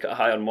need to look at a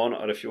higher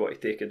monitor if you want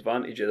to take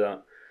advantage of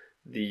that.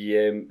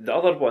 The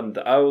other one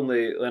that I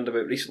only learned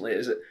about recently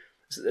is it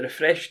the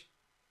refresh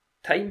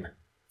time?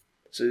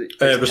 So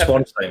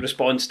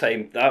response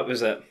time. That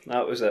was it.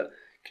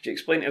 Could you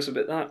explain to us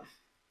about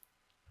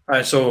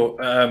that? So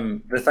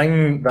the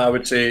thing that I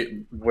would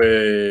say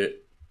with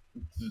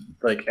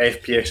like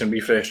FPS and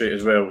refresh rate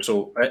as well.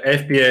 So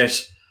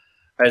FPS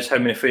is how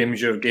many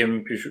frames your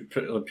game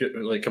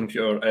like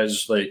computer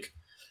is like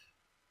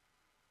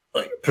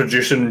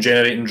producing,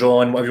 generating,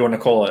 drawing, whatever you want to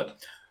call it.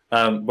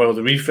 Well,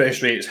 the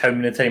refresh rate is how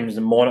many times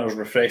the monitor's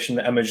refreshing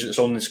the image that's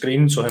on the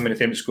screen. So how many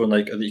times it's going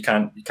like you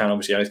can't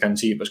obviously eyes can't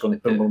see it, but it's going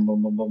like boom, boom,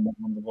 boom, boom, boom, boom,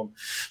 boom, boom.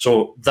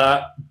 So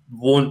that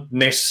won't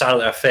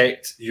necessarily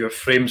affect your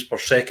frames per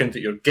second that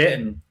you're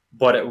getting,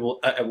 but it will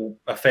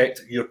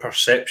affect your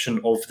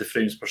perception of the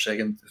frames per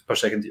second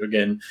that you're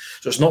getting.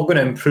 So it's not going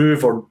to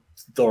improve or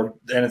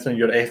anything in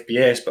your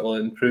FPS, but it'll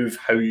improve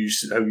how you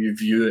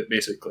view it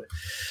basically.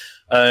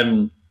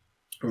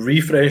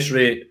 Refresh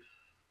rate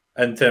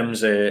in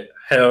terms of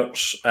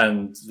hertz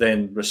and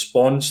then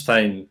response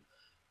time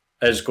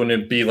is going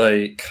to be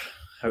like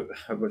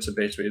what's the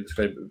best way to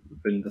describe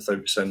it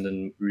without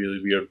sounding really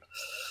weird?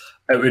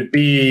 It would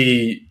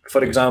be,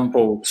 for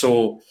example,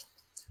 so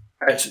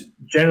it's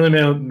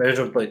generally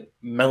measured like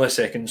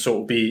milliseconds, so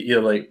it'll be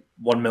either like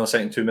 1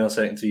 millisecond, 2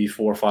 milliseconds, 3,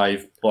 4,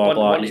 5, blah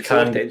blah. 1 to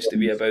 4 tends to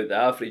be about the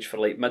average for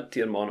like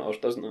mid-tier monitors,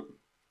 doesn't it?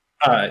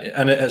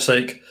 And it's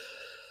like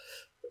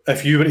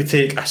if you were to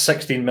take a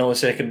 16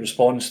 millisecond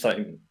response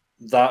time,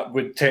 that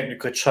would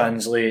technically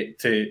translate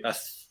to a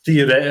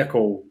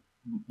theoretical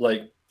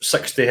like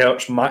 60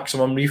 hertz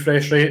maximum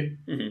refresh rate,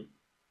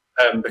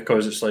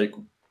 because it's like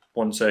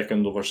 1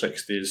 second over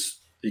 60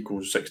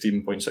 equals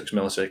 16.6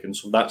 milliseconds.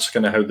 So that's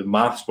kind of how the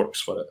maths works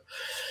for it.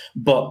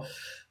 But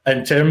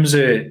in terms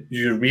of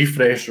your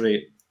refresh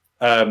rate,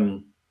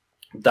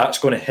 that's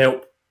going to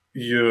help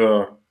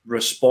your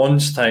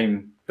response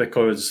time,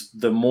 because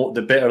the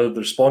better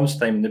the response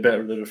time, the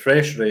better the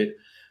refresh rate,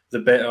 the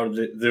better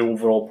the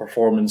overall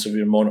performance of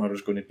your monitor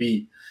is going to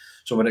be.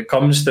 So when it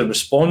comes to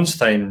response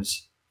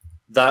times,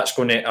 that's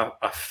going to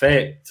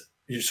affect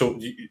you. So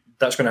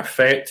that's going to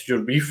affect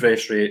your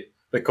refresh rate,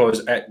 because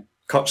it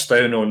cuts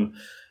down on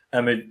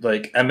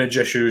image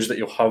issues that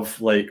you'll have,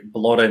 like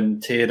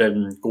blurring,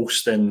 tearing,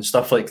 ghosting,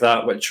 stuff like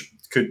that, which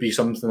could be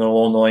something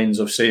along the lines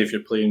of, say, if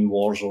you're playing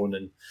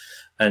Warzone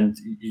and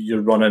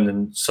you're running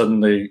and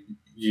suddenly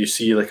you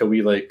see like a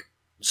wee like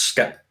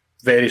skip,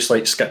 very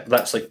slight skip.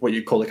 That's like what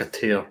you call like a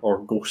tear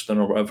or ghosting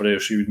or whatever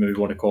else you would maybe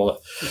want to call it.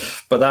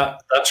 But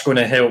that's going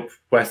to help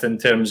with in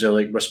terms of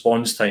like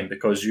response time,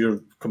 because your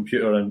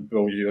computer and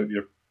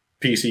your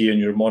PC and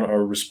your monitor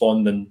are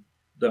responding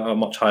at a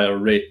much higher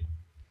rate.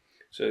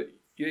 So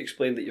you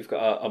explained that you've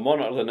got a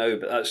monitor now,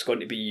 but that's going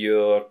to be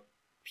your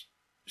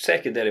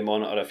secondary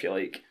monitor, if you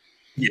like.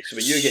 Yes. So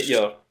when you get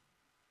your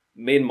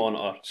main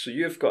monitor, so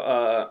you've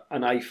got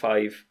an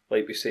i5,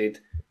 like we said,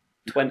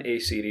 20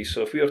 series.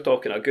 So if we were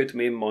talking a good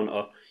main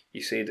monitor,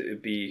 you said it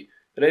would be,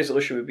 the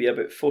resolution would be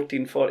about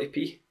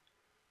 1440p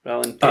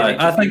rather than 1080p.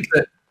 I think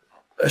that,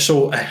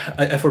 so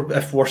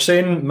if we're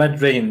saying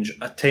mid-range,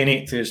 a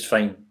 1080 is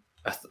fine.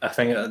 I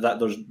think that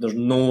there's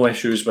no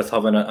issues with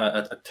having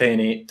a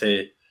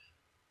 1080.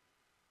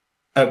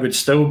 It would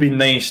still be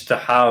nice to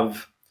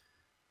have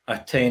a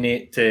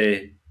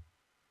 1080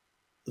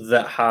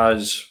 that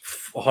has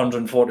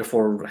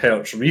 144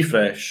 hertz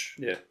refresh,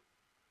 Yeah.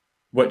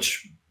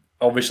 which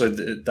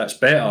obviously that's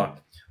better.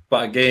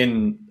 But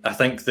again, I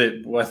think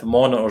that with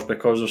monitors,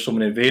 because there's so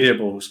many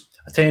variables,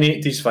 a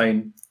 1080 is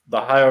fine.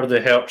 The higher the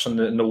hertz and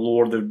the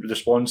lower the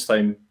response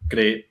time,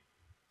 great.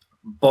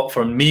 But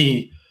for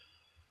me,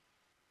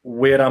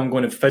 where I'm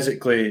going to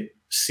physically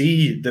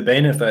see the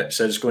benefits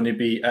is going to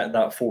be at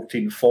that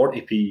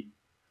 1440p.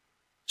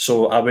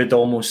 So I would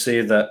almost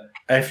say that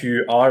if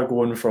you are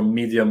going from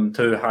medium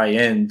to high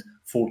end,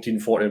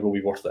 1440 will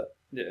be worth it.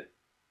 Yeah.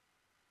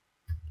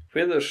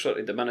 Where there's sort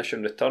of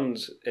diminishing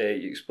returns,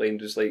 you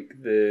explained, was like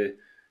the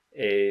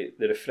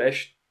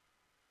refresh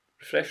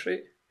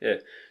rate. Yeah.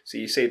 So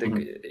you say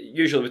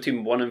usually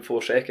between 1 and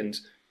 4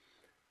 seconds.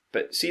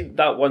 But see,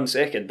 that 1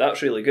 second,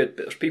 that's really good.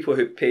 But there's people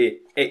who pay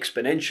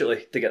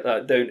exponentially to get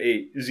that down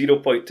to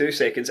 0.2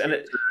 seconds. And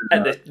at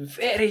the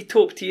very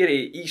top tier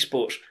of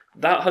esports,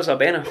 that has a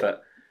benefit.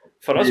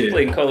 For us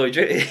playing Call of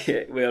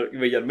Duty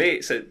with your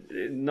mates,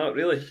 not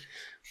really.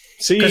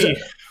 See,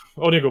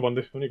 on you go,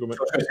 Bundy.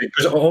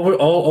 Because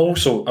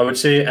also, I would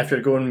say if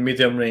you're going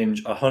medium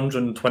range,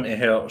 120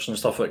 hertz and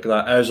stuff like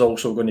that is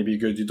also going to be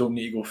good. You don't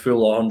need to go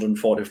full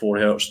 144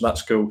 hertz, and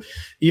that's cool.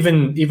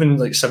 Even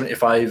like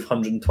 75,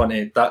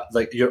 120. That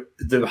like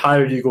the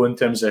higher you go in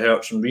terms of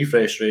hertz and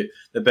refresh rate,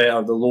 the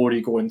better. The lower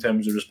you go in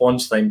terms of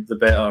response time, the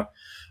better.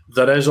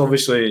 There is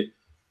obviously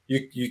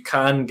you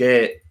can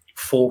get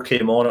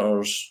 4K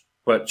monitors,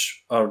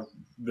 which are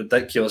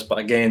ridiculous, but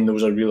again,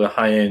 those are really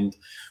high end.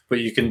 But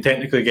you can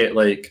technically get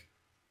like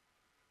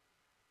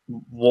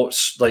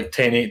what's like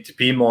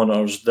 1080p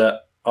monitors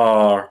that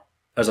are,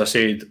 as I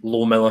said,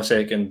 low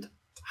millisecond,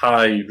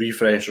 high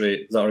refresh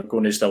rate that are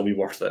going to still be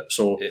worth it.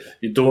 So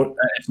you don't.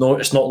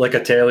 It's not like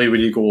a telly where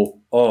you go,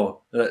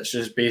 oh, that's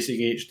just basic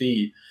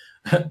HD,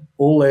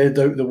 OLED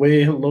out the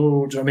way.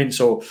 Hello, do you know what I mean?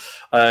 So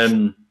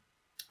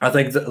I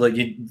think that like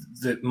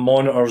the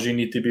monitors, you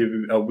need to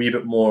be a wee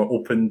bit more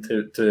open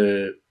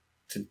to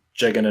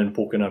jigging and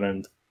poking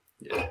around.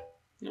 Yeah.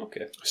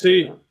 Okay.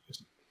 See,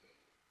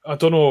 I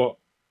don't know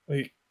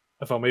like,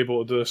 if I'm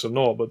able to do this or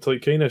not, but to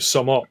like, kind of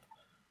sum up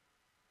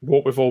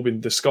what we've all been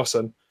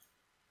discussing,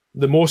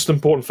 the most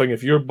important thing,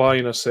 if you're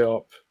buying a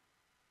setup,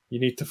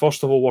 you need to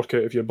first of all work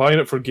out if you're buying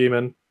it for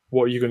gaming,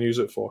 what are you going to use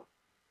it for?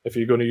 If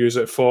you're going to use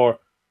it for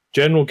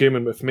general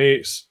gaming with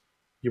mates,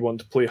 you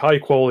want to play high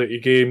quality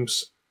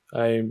games,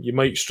 you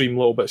might stream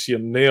little bits here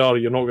and there,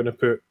 you're not going to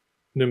put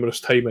numerous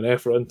time and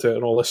effort into it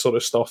and all this sort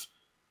of stuff.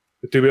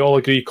 But do we all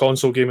agree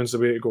console gaming's the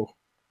way to go?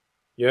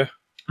 Yeah?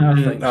 I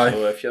think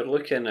so. If you're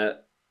looking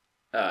at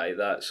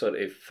that sort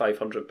of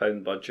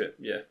 £500 budget,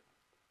 yeah.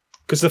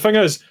 Because the thing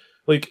is,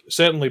 like,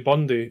 certainly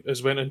Bundy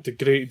has went into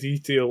great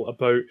detail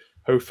about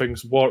how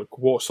things work,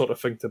 what sort of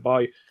thing to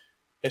buy.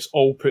 It's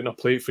all put in a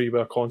plate for you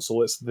with a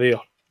console. It's there.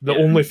 The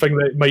only thing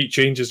that might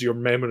change is your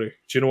memory.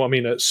 Do you know what I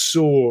mean? It's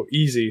so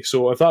easy.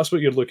 So if that's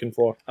what you're looking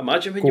for...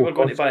 Imagine when you were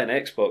going to buy an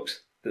Xbox,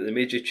 that they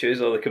made you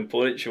choose all the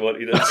components you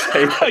wanted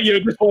inside. You're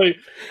just like,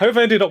 how have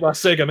I ended up with a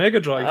Sega Mega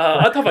Drive?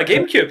 I'd have a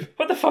GameCube.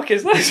 What the fuck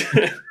is this?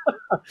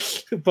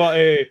 But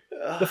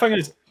the thing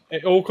is,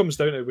 it all comes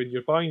down to when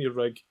you're buying your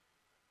rig,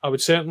 I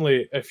would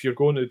certainly, if you're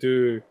going to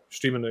do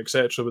streaming,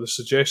 etc., with the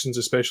suggestions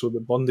especially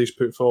that Bundy's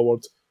put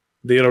forward,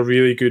 they're a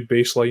really good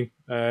baseline.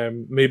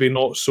 Maybe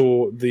not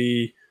so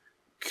the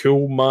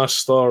Cool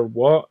Master,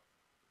 what?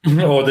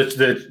 Oh,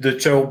 the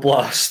Chill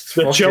Blast.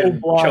 The Chill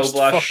Blast.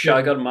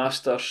 Shagger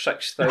Master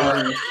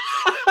 6000.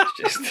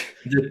 Just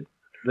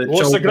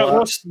what's the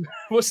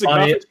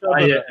graphics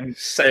card?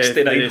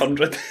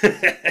 6900.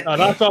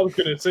 That's what I was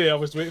going to say. I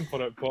was waiting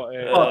for it.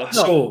 But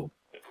so,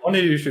 funny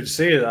you should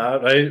say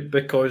that, right?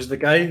 Because the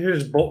guy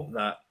who's bought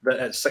that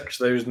at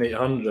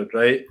 6,800,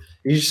 right?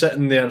 He's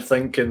sitting there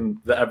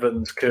thinking that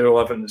everything's cool,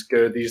 everything's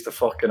good. He's the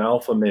fucking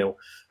alpha male.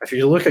 If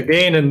you look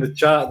again in the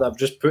chat that I've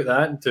just put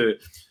that into,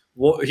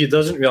 what he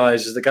doesn't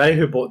realise is the guy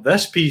who bought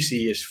this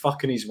PC is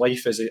fucking his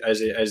wife as a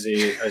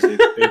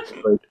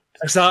basically.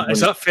 Is that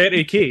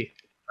 30k?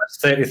 That's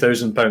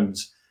 £30,000.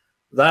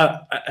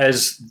 That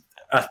is,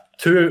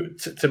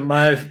 to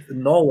my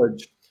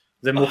knowledge,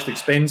 the most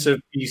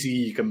expensive PC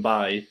you can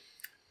buy.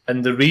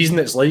 And the reason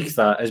it's like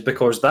that is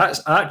because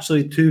that's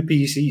actually two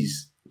PCs.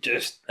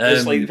 Just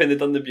like when they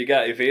done the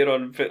Bugatti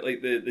Veyron and put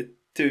like the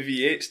two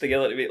V8s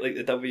together to make like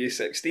the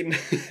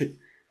W16.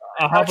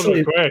 I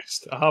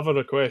have a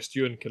request,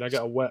 Ewan. Can I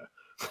get a wet?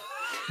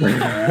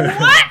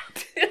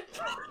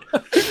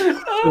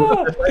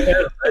 What?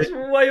 That's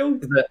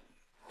wild.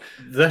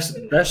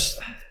 This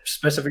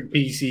specific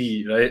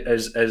PC, right,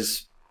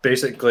 is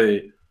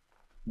basically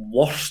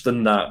worse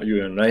than that,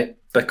 Ewan, right?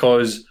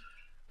 Because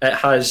it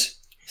has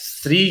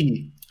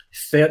 3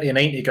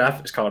 3090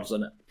 graphics cards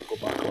in it. Go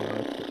back on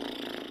it.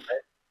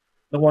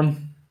 Not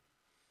 1,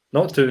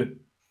 not 2,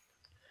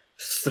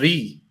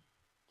 3.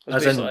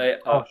 As in, right,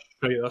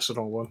 that's the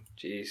wrong one.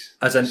 Jeez.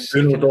 As in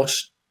Uno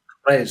Dos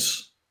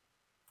Tres,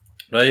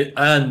 right?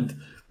 And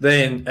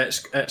then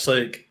it's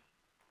like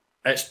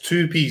it's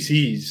two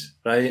PCs,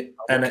 right?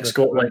 And it's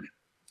got like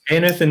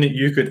anything that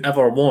you could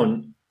ever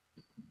want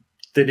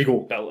there you go.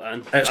 Built in.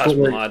 It's That's got,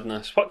 like,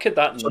 madness. What could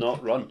that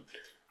not run?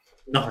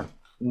 nothing.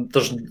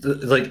 There's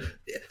like,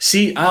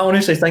 see, I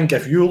honestly think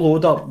if you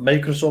load up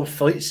Microsoft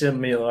Flight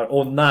Simulator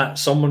on that,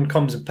 someone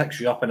comes and picks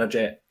you up in a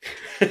jet.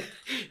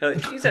 You're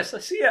like, Jesus, I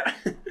see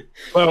it.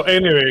 Well,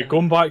 anyway,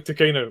 going back to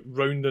kind of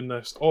rounding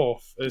this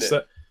off, is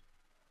that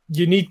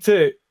you need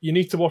to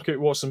work out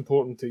what's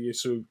important to you.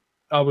 So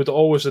I would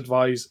always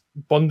advise,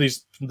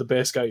 Bundy's the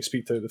best guy to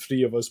speak to out of the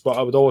three of us, but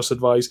I would always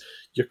advise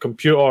your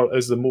computer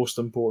is the most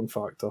important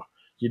factor.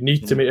 You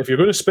need to make, if you're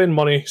going to spend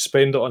money,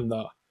 spend it on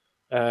that.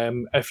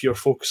 If you're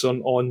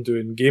focusing on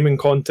doing gaming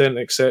content,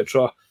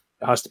 etc.,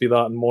 it has to be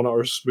that and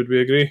monitors. Would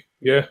we agree?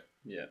 Yeah.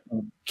 Yeah.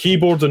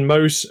 Keyboard and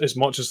mouse, as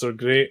much as they're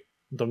great,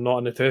 they're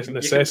not a You can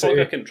necessity.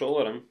 plug a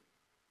controller in.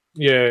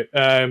 Yeah.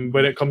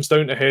 When it comes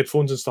down to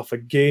headphones and stuff,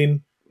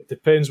 again, it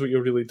depends what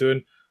you're really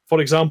doing.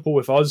 For example,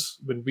 with us,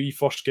 when we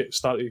first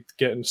started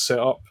getting set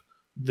up,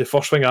 the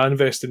first thing I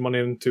invested money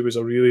into was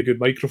a really good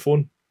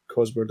microphone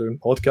because we're doing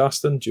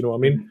podcasting. Do you know what I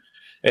mean?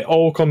 It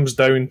all comes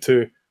down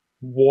to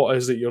what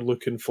is it you're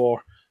looking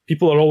for.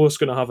 People are always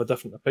going to have a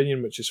different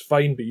opinion, which is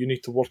fine, but you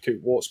need to work out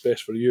what's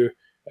best for you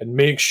and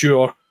make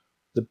sure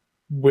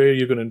where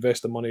you're going to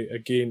invest the money,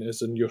 again,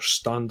 is in your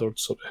standard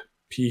sort of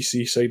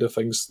PC side of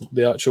things,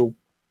 the actual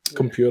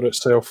computer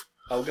itself.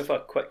 I'll give a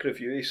quick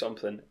review of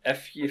something.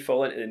 If you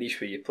fall into the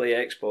niche where you play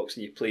Xbox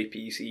and you play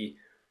PC,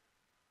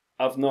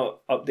 I've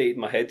not updated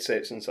my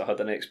headset since I had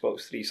an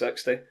Xbox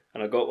 360,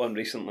 and I got one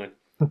recently.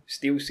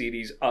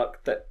 SteelSeries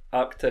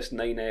Arctis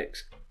 9X.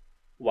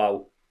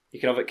 Wow. You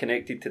can have it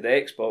connected to the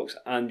Xbox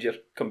and your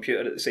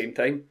computer at the same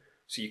time.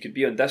 So you could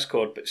be on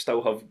Discord but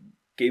still have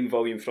game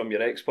volume from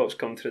your Xbox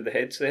come through the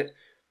headset,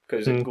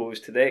 because it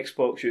goes to the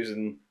Xbox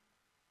using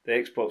the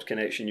Xbox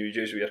connection you would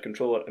use with your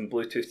controller and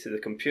Bluetooth to the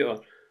computer.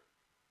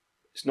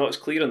 It's not as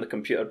clear on the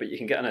computer, but you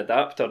can get an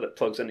adapter that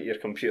plugs into your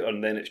computer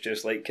and then it's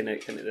just like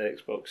connecting to the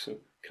Xbox. So,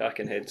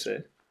 cracking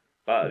headset.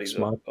 Batteries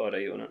are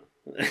alright on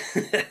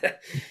it.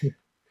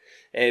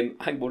 I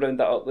think we'll round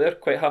that up there.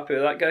 Quite happy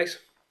with that, guys.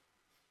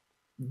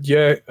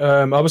 Yeah,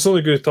 I was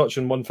only going to touch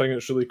on one thing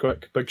that's really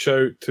quick. Big shout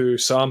out to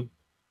Sam,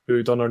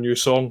 who done our new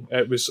song.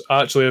 It was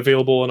actually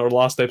available in our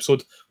last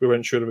episode. We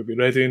weren't sure it would be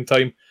ready in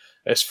time.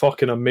 It's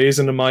fucking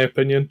amazing in my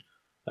opinion.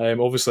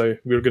 Obviously,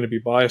 we were going to be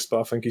biased, but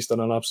I think he's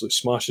done an absolute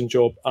smashing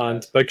job.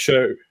 And big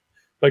shout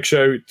out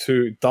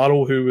to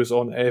Daryl, who was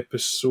on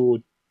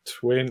episode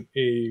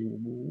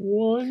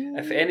 21.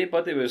 If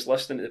anybody was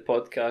listening to the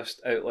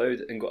podcast out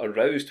loud and got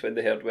aroused when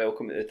they heard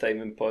 "Welcome to the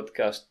Timing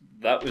Podcast,"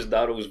 that was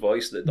Daryl's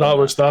voice that done that.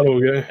 Was Daryl,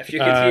 yeah. If you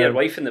could hear your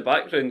wife in the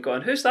background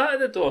going, "Who's that at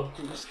the door?"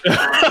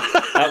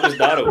 That was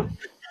Daryl.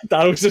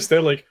 Daryl's just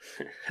there like,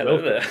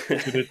 hello there.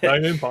 To the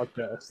Timing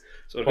Podcast.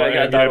 So we're going to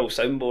get a Daryl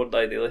soundboard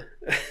ideally.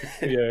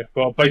 Yeah,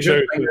 but big shout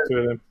out to the two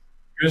of them.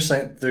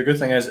 The good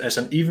thing is, it's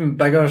an even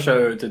bigger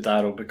shout out to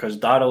Daryl, because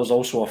Daryl is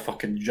also a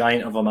fucking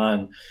giant of a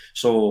man.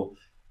 So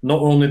not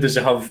only does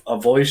he have a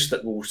voice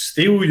that will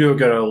steal your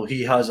girl,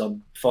 he has a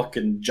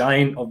fucking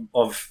giant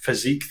of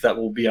physique that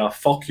will be a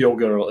fuck your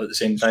girl at the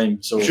same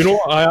time. So do you know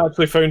what I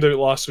actually found out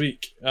last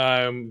week?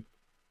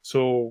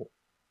 So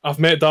I've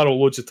met Daryl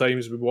loads of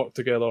times, we worked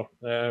together,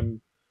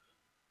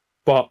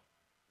 but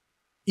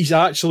he's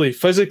actually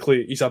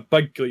physically he's a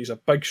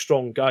big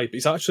strong guy, but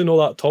he's actually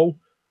not that tall.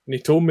 And he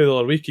told me the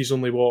other week he's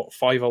only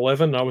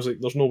 5'11". I was like,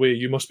 there's no way,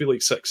 you must be like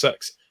 6'6".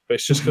 But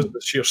it's just because of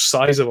the sheer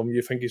size of him,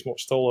 you think he's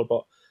much taller.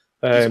 But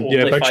he's only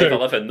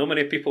 5'11". Not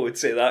many people would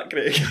say that,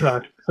 Craig.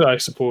 I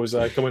suppose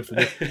coming from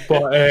me.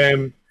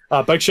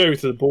 But big shout out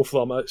to both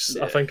of them.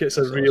 I think it's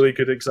a really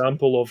good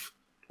example of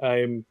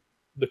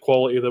the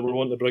quality that we're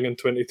wanting to bring in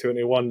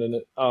 2021,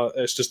 and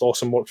it's just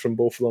awesome work from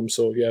both of them.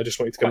 So yeah, I just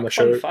wanted to give them a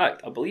shout out. Fun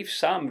fact, I believe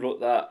Sam wrote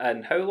that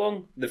in how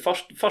long? The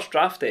first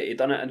draft date, he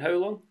done it in how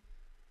long?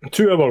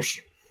 2 hours.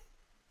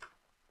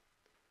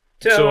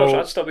 2 hours.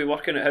 I'd still be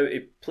working out how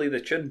to play the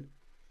tune.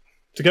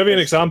 To give you an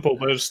example,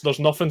 there's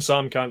nothing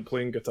Sam can't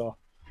play in guitar.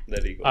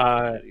 There you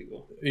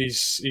go.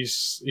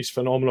 He's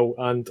phenomenal,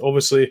 and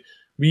obviously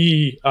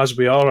we, as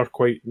we are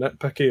quite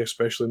nitpicky,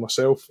 especially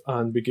myself,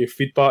 and we gave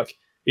feedback.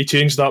 He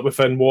changed that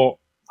within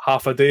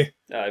half a day.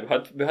 Yeah,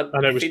 we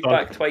had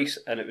feedback twice,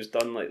 and it was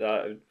done like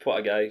that.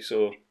 What a guy!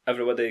 So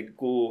everybody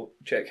go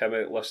check him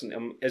out. Listen to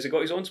him. Has he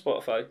got his own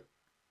Spotify?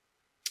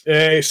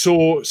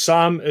 So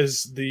Sam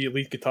is the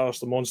lead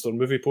guitarist of Monster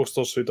Movie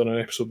Posters, who done an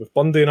episode with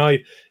Bundy and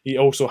I. He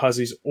also has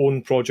his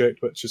own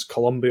project, which is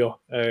Columbia.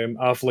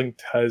 I've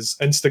linked his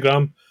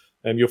Instagram,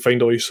 and you'll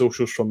find all his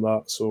socials from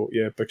that. So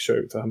yeah, big shout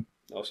out to him.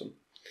 Awesome.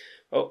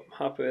 Well,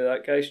 happy with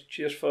that, guys.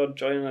 Cheers for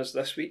joining us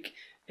this week.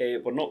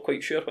 We're not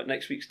quite sure what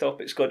next week's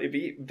topic's going to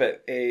be,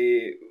 but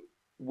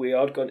we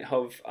are going to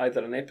have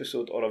either an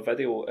episode or a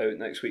video out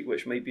next week,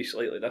 which might be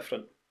slightly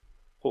different.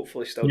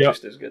 Hopefully still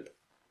just as good.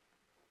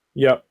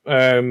 Yeah,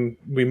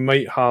 we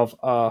might have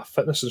a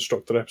fitness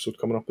instructor episode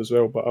coming up as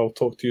well, but I'll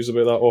talk to you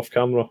about that off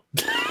camera,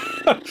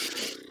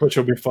 which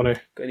will be funny.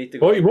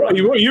 What are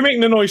you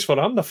making the noise for?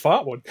 I'm the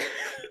fat one.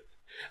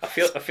 I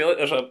feel like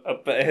there's a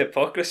bit of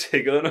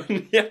hypocrisy going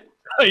on here.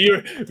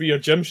 You're with your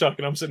Gymshark,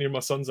 and I'm sitting here with my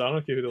Son's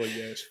Anarchy. Who'd be like,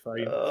 yeah, it's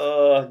fine.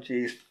 Oh,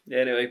 jeez.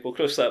 Anyway, we'll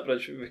cross that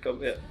bridge when we come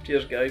to it.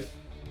 Cheers, guys.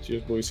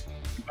 Cheers, boys.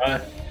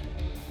 Bye.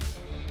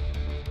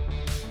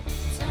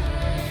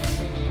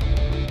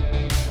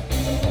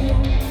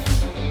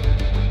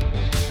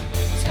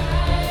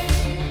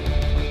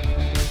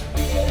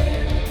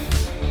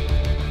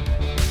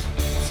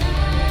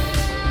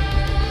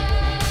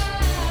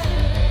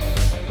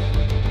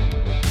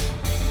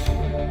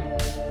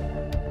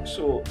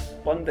 So,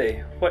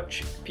 Bundy,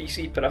 which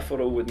PC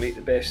peripheral would make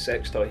the best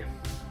sex toy?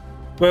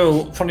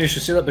 Well, funny you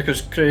should say that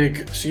because,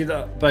 Craig, see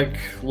that big,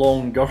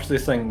 long, girthy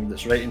thing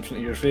that's right in front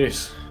of your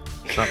face?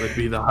 That would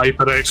be the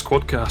HyperX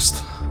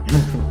Quadcast.